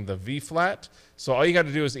is winning the V flat. So all you got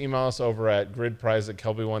to do is email us over at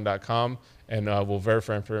gridprize@kelby1.com, and we'll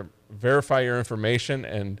verify verify your information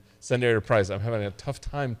and send out a prize. I'm having a tough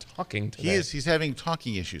time talking today. He's having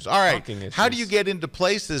talking issues. All right. How do you get into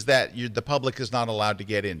places that the public is not allowed to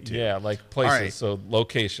get into? Yeah, like places, so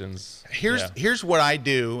locations. Here's what I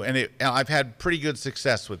do, and I've had pretty good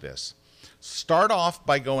success with this. Start off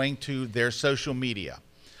by going to their social media.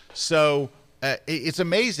 So it's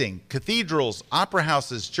amazing. Cathedrals, opera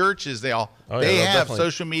houses, churches, they have definitely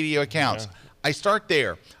social media accounts. Yeah. I start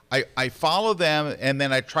there. I follow them, and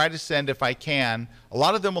then I try to send, if I can. A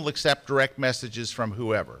lot of them will accept direct messages from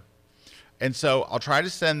whoever. And so I'll try to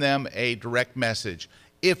send them a direct message.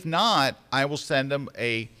 If not, I will send them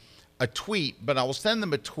a tweet, but I will send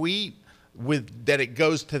them a tweet that it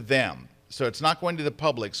goes to them. So it's not going to the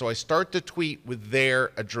public. So I start the tweet with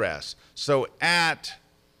their address. So at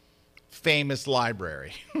Famous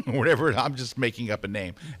Library, whatever, I'm just making up a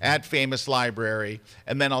name, at Famous Library.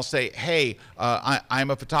 And then I'll say, hey,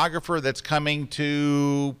 I'm a photographer that's coming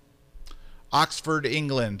to Oxford,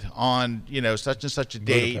 England on, such and such a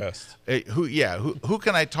date. Who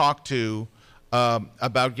can I talk to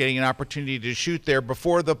about getting an opportunity to shoot there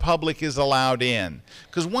before the public is allowed in?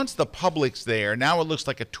 Because once the public's there, now it looks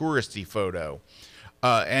like a touristy photo.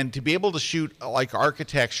 And to be able to shoot like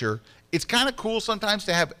architecture, it's kind of cool sometimes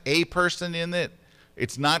to have a person in it.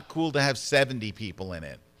 It's not cool to have 70 people in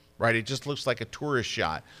it, right? It just looks like a tourist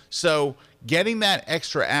shot. So getting that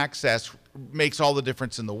extra access makes all the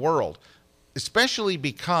difference in the world, especially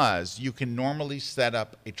because you can normally set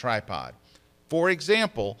up a tripod. For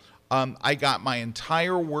example, I got my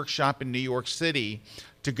entire workshop in New York City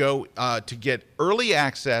to go to get early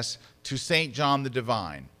access to St. John the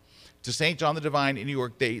Divine. To St. John the Divine in New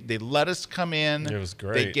York. They let us come in. It was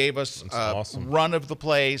great. They gave us run of the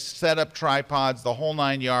place, set up tripods, the whole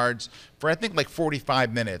 9 yards for I think like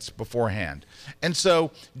 45 minutes beforehand. And so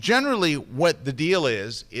generally what the deal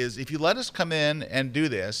is if you let us come in and do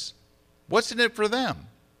this, what's in it for them?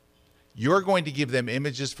 You're going to give them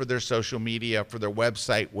images for their social media, for their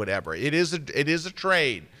website, whatever. It is a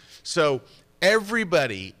trade. So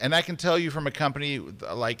everybody, and I can tell you from a company,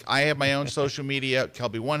 like I have my own social media,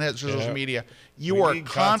 Kelby One has social media, you are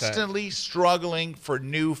constantly struggling for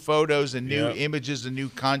new photos and new images and new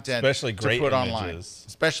content especially great to put images. Online,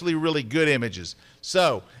 especially really good images.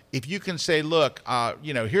 So if you can say, look,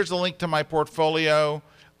 here's a link to my portfolio,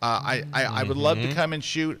 I would love to come and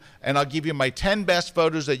shoot, and I'll give you my 10 best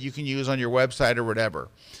photos that you can use on your website or whatever.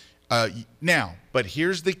 Now, but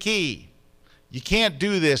here's the key. You can't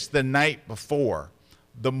do this the night before.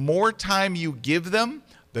 The more time you give them,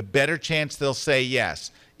 the better chance they'll say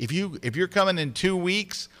yes. If you're coming in 2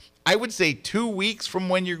 weeks, I would say 2 weeks from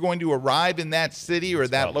when you're going to arrive in that city or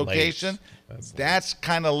that location, that's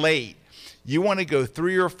kind of late. You want to go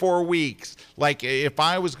 3 or 4 weeks. Like if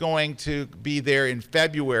I was going to be there in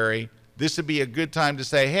February, this would be a good time to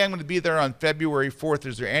say, hey, I'm going to be there on February 4th.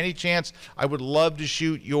 Is there any chance I would love to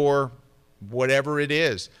shoot your whatever it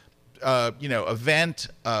is? Event,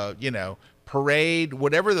 parade,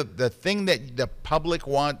 whatever the thing that the public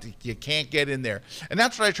want, you can't get in there. And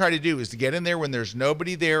that's what I try to do, is to get in there when there's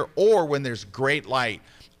nobody there or when there's great light.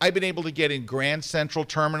 I've been able to get in Grand Central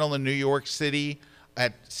Terminal in New York City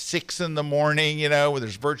at 6 in the morning, where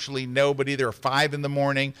there's virtually nobody there, 5 in the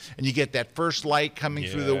morning, and you get that first light coming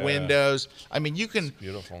through the windows. I mean, you can. It's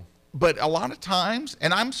beautiful. But a lot of times,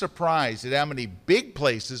 and I'm surprised at how many big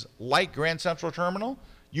places like Grand Central Terminal,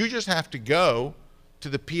 you just have to go to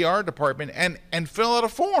the PR department and fill out a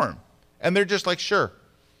form. And they're just like, sure.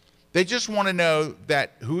 They just want to know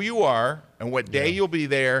that who you are and what day you'll be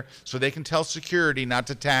there so they can tell security not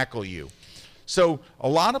to tackle you. So a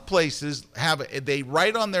lot of places they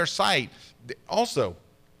write on their site, also,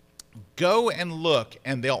 go and look,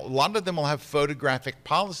 and a lot of them will have photographic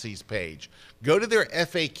policies page. Go to their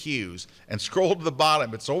FAQs and scroll to the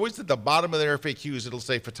bottom. It's always at the bottom of their FAQs, it'll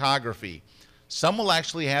say photography. Some will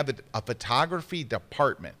actually have a photography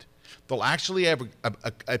department. They'll actually have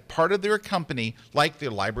a part of their company, like the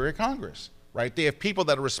Library of Congress, right? They have people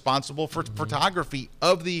that are responsible for photography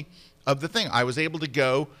of the thing. I was able to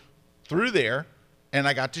go through there, and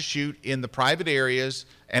I got to shoot in the private areas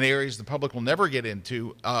and areas the public will never get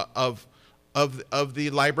into of the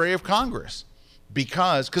Library of Congress,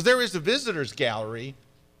 because there is a visitors gallery,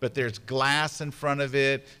 but there's glass in front of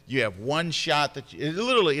it. You have one shot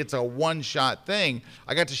it's a one-shot thing.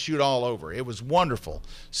 I got to shoot all over. It was wonderful.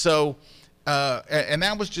 So, and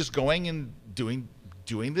that was just going and doing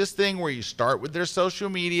this thing where you start with their social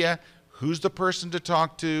media. Who's the person to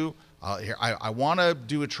talk to? I want to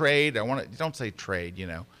do a trade. Don't say trade,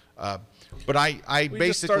 But I we basically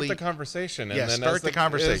just start the conversation, and then start the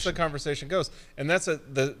conversation as the conversation goes, and that's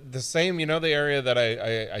the same. You know, the area that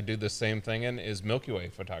I do the same thing in is Milky Way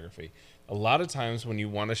photography. A lot of times when you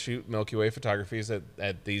want to shoot Milky Way photographies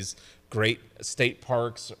at these great state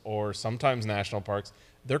parks or sometimes national parks,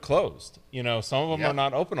 they're closed. You know, some of them are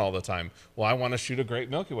not open all the time. Well, I want to shoot a great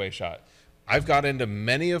Milky Way shot. I've got into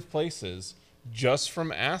many of places just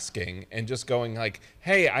from asking and just going like,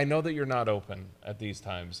 hey, I know that you're not open at these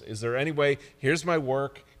times. Is there any way? Here's my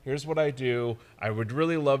work. Here's what I do. I would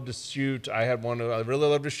really love to shoot. I'd really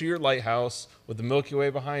love to shoot your lighthouse with the Milky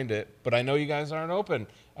Way behind it, but I know you guys aren't open.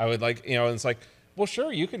 I would like, you know, and it's like, well,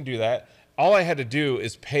 sure, you can do that. All I had to do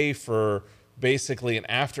is pay for basically an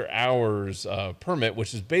after hours permit,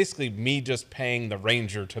 which is basically me just paying the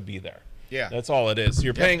ranger to be there. Yeah. That's all it is. So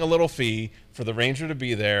you're paying a little fee for the ranger to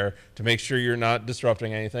be there to make sure you're not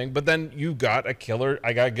disrupting anything, but then I got a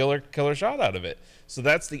killer shot out of it. So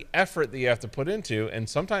that's the effort that you have to put into, and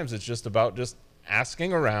sometimes it's just about just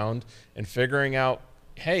asking around and figuring out,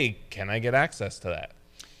 hey, can I get access to that?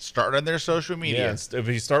 Start on their social media. Yeah, if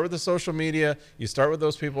you start with the social media, you start with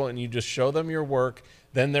those people and you just show them your work,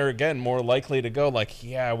 then they're, again, more likely to go like,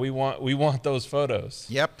 yeah, we want those photos.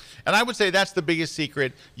 Yep. And I would say that's the biggest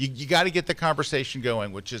secret. You got to get the conversation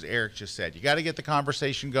going, which is Erik just said. You got to get the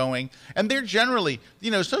conversation going. And they're generally,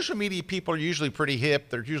 you know, social media people are usually pretty hip.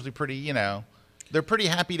 They're usually pretty, you know, they're pretty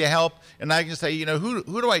happy to help. And I can say, you know, who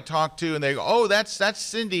do I talk to? And they go, oh, that's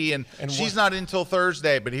Cindy, and she's not in until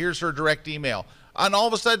Thursday, but here's her direct email. And all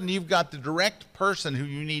of a sudden, you've got the direct person who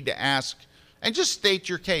you need to ask, and just state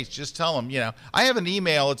your case. Just tell them, you know, I have an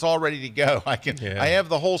email. It's all ready to go. I have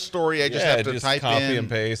the whole story. I just have to type copy in, and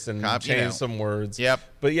paste and change some words. Yep.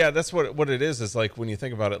 But yeah, that's what it is like when you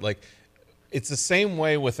think about it, like it's the same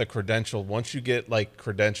way with a credential. Once you get like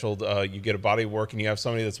credentialed, you get a body of work and you have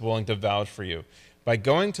somebody that's willing to vouch for you. By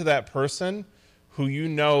going to that person who you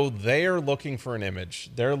know they are looking for an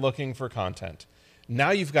image, they're looking for content.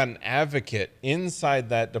 Now you've got an advocate inside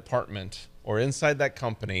that department or inside that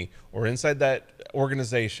company or inside that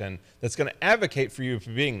organization that's going to advocate for you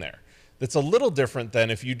for being there. That's a little different than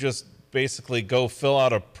if you just basically go fill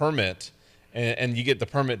out a permit and you get the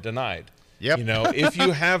permit denied. Yep. You know, if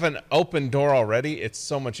you have an open door already, it's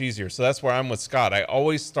so much easier. So that's where I'm with Scott. I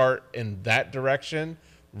always start in that direction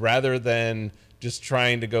rather than just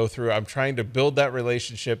trying to go through. I'm trying to build that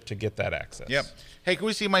relationship to get that access. Yep. Hey, can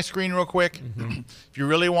we see my screen real quick? If you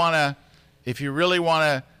really want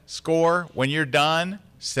to score when you're done,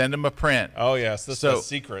 send them a print. Oh yes, this is the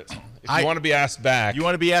secret. If you want to be asked back.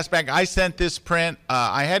 I sent this print.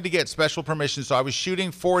 I had to get special permission, so I was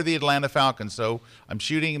shooting for the Atlanta Falcons. So I'm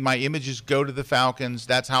shooting. My images go to the Falcons.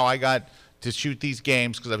 That's how I got to shoot these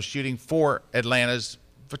games, because I was shooting for Atlanta's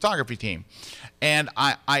photography team. And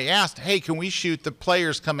I asked, hey, can we shoot the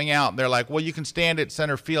players coming out? And they're like, well, you can stand at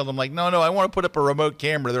center field. I'm like, no, I want to put up a remote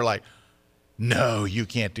camera. They're like, no, you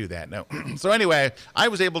can't do that. No. So anyway, I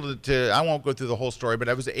was able to I won't go through the whole story, but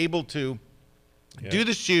I was able to do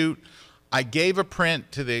the shoot. I gave a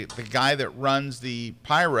print to the guy that runs the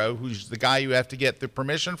pyro, who's the guy you have to get the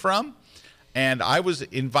permission from. And I was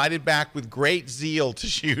invited back with great zeal to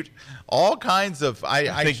shoot all kinds of.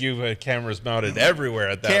 I think you've had cameras mounted everywhere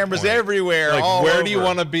at that point. Cameras everywhere. Like, all where over. Do you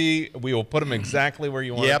want to be? We will put them exactly where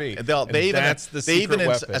you want to be. They even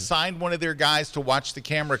weapon. assigned one of their guys to watch the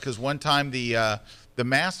camera, because one time the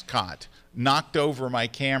mascot knocked over my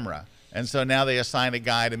camera. And so now they assign a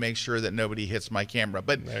guy to make sure that nobody hits my camera.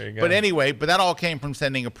 But anyway, that all came from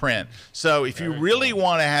sending a print. So if you really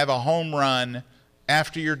want to have a home run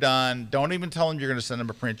after you're done, don't even tell them you're going to send them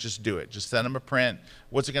a print. Just do it. Just send them a print.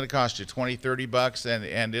 What's it going to cost you?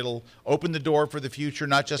 $20-$30, and it'll open the door for the future,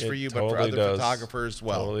 not just for you, but for other photographers as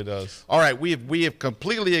well. Totally does. All right, we have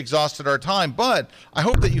completely exhausted our time, but I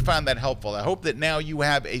hope that you found that helpful. I hope that now you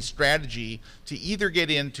have a strategy to either get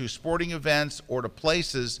into sporting events or to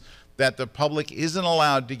places that the public isn't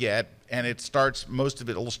allowed to get, and most of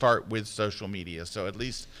it will start with social media. So at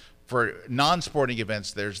least for non-sporting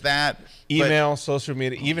events, there's that. Email, social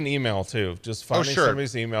media, even email too. Just finding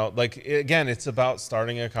somebody's email. Like, again, it's about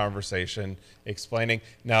starting a conversation, explaining.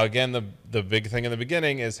 Now, again, the big thing in the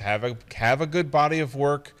beginning is have a good body of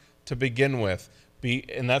work to begin with.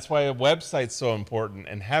 And that's why a website's so important,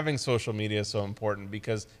 and having social media is so important,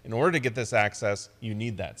 because in order to get this access, you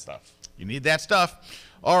need that stuff. You need that stuff.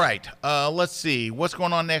 All right, let's see. What's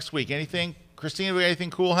going on next week? Anything? Christina, anything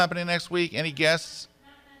cool happening next week? Any guests?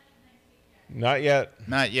 Not yet.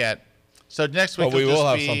 Not yet. So next week we will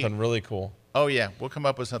have something really cool. Oh, yeah. We'll come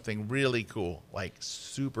up with something really cool, like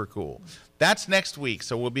super cool. That's next week.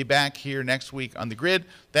 So we'll be back here next week on The Grid.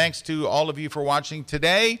 Thanks to all of you for watching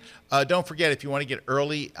today. Don't forget, if you want to get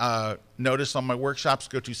early notice on my workshops,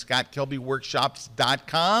 go to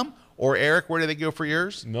scottkelbyworkshops.com. Or Eric, where do they go for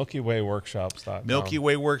yours? MilkyWayWorkshops.com.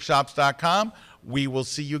 MilkyWayWorkshops.com. We will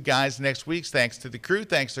see you guys next week. Thanks to the crew.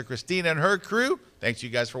 Thanks to Christina and her crew. Thanks you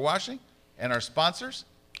guys for watching. And our sponsors.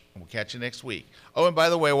 And we'll catch you next week. Oh, and by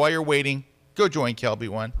the way, while you're waiting, go join Kelby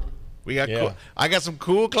One. We got cool. I got some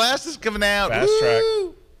cool classes coming out. Fast track.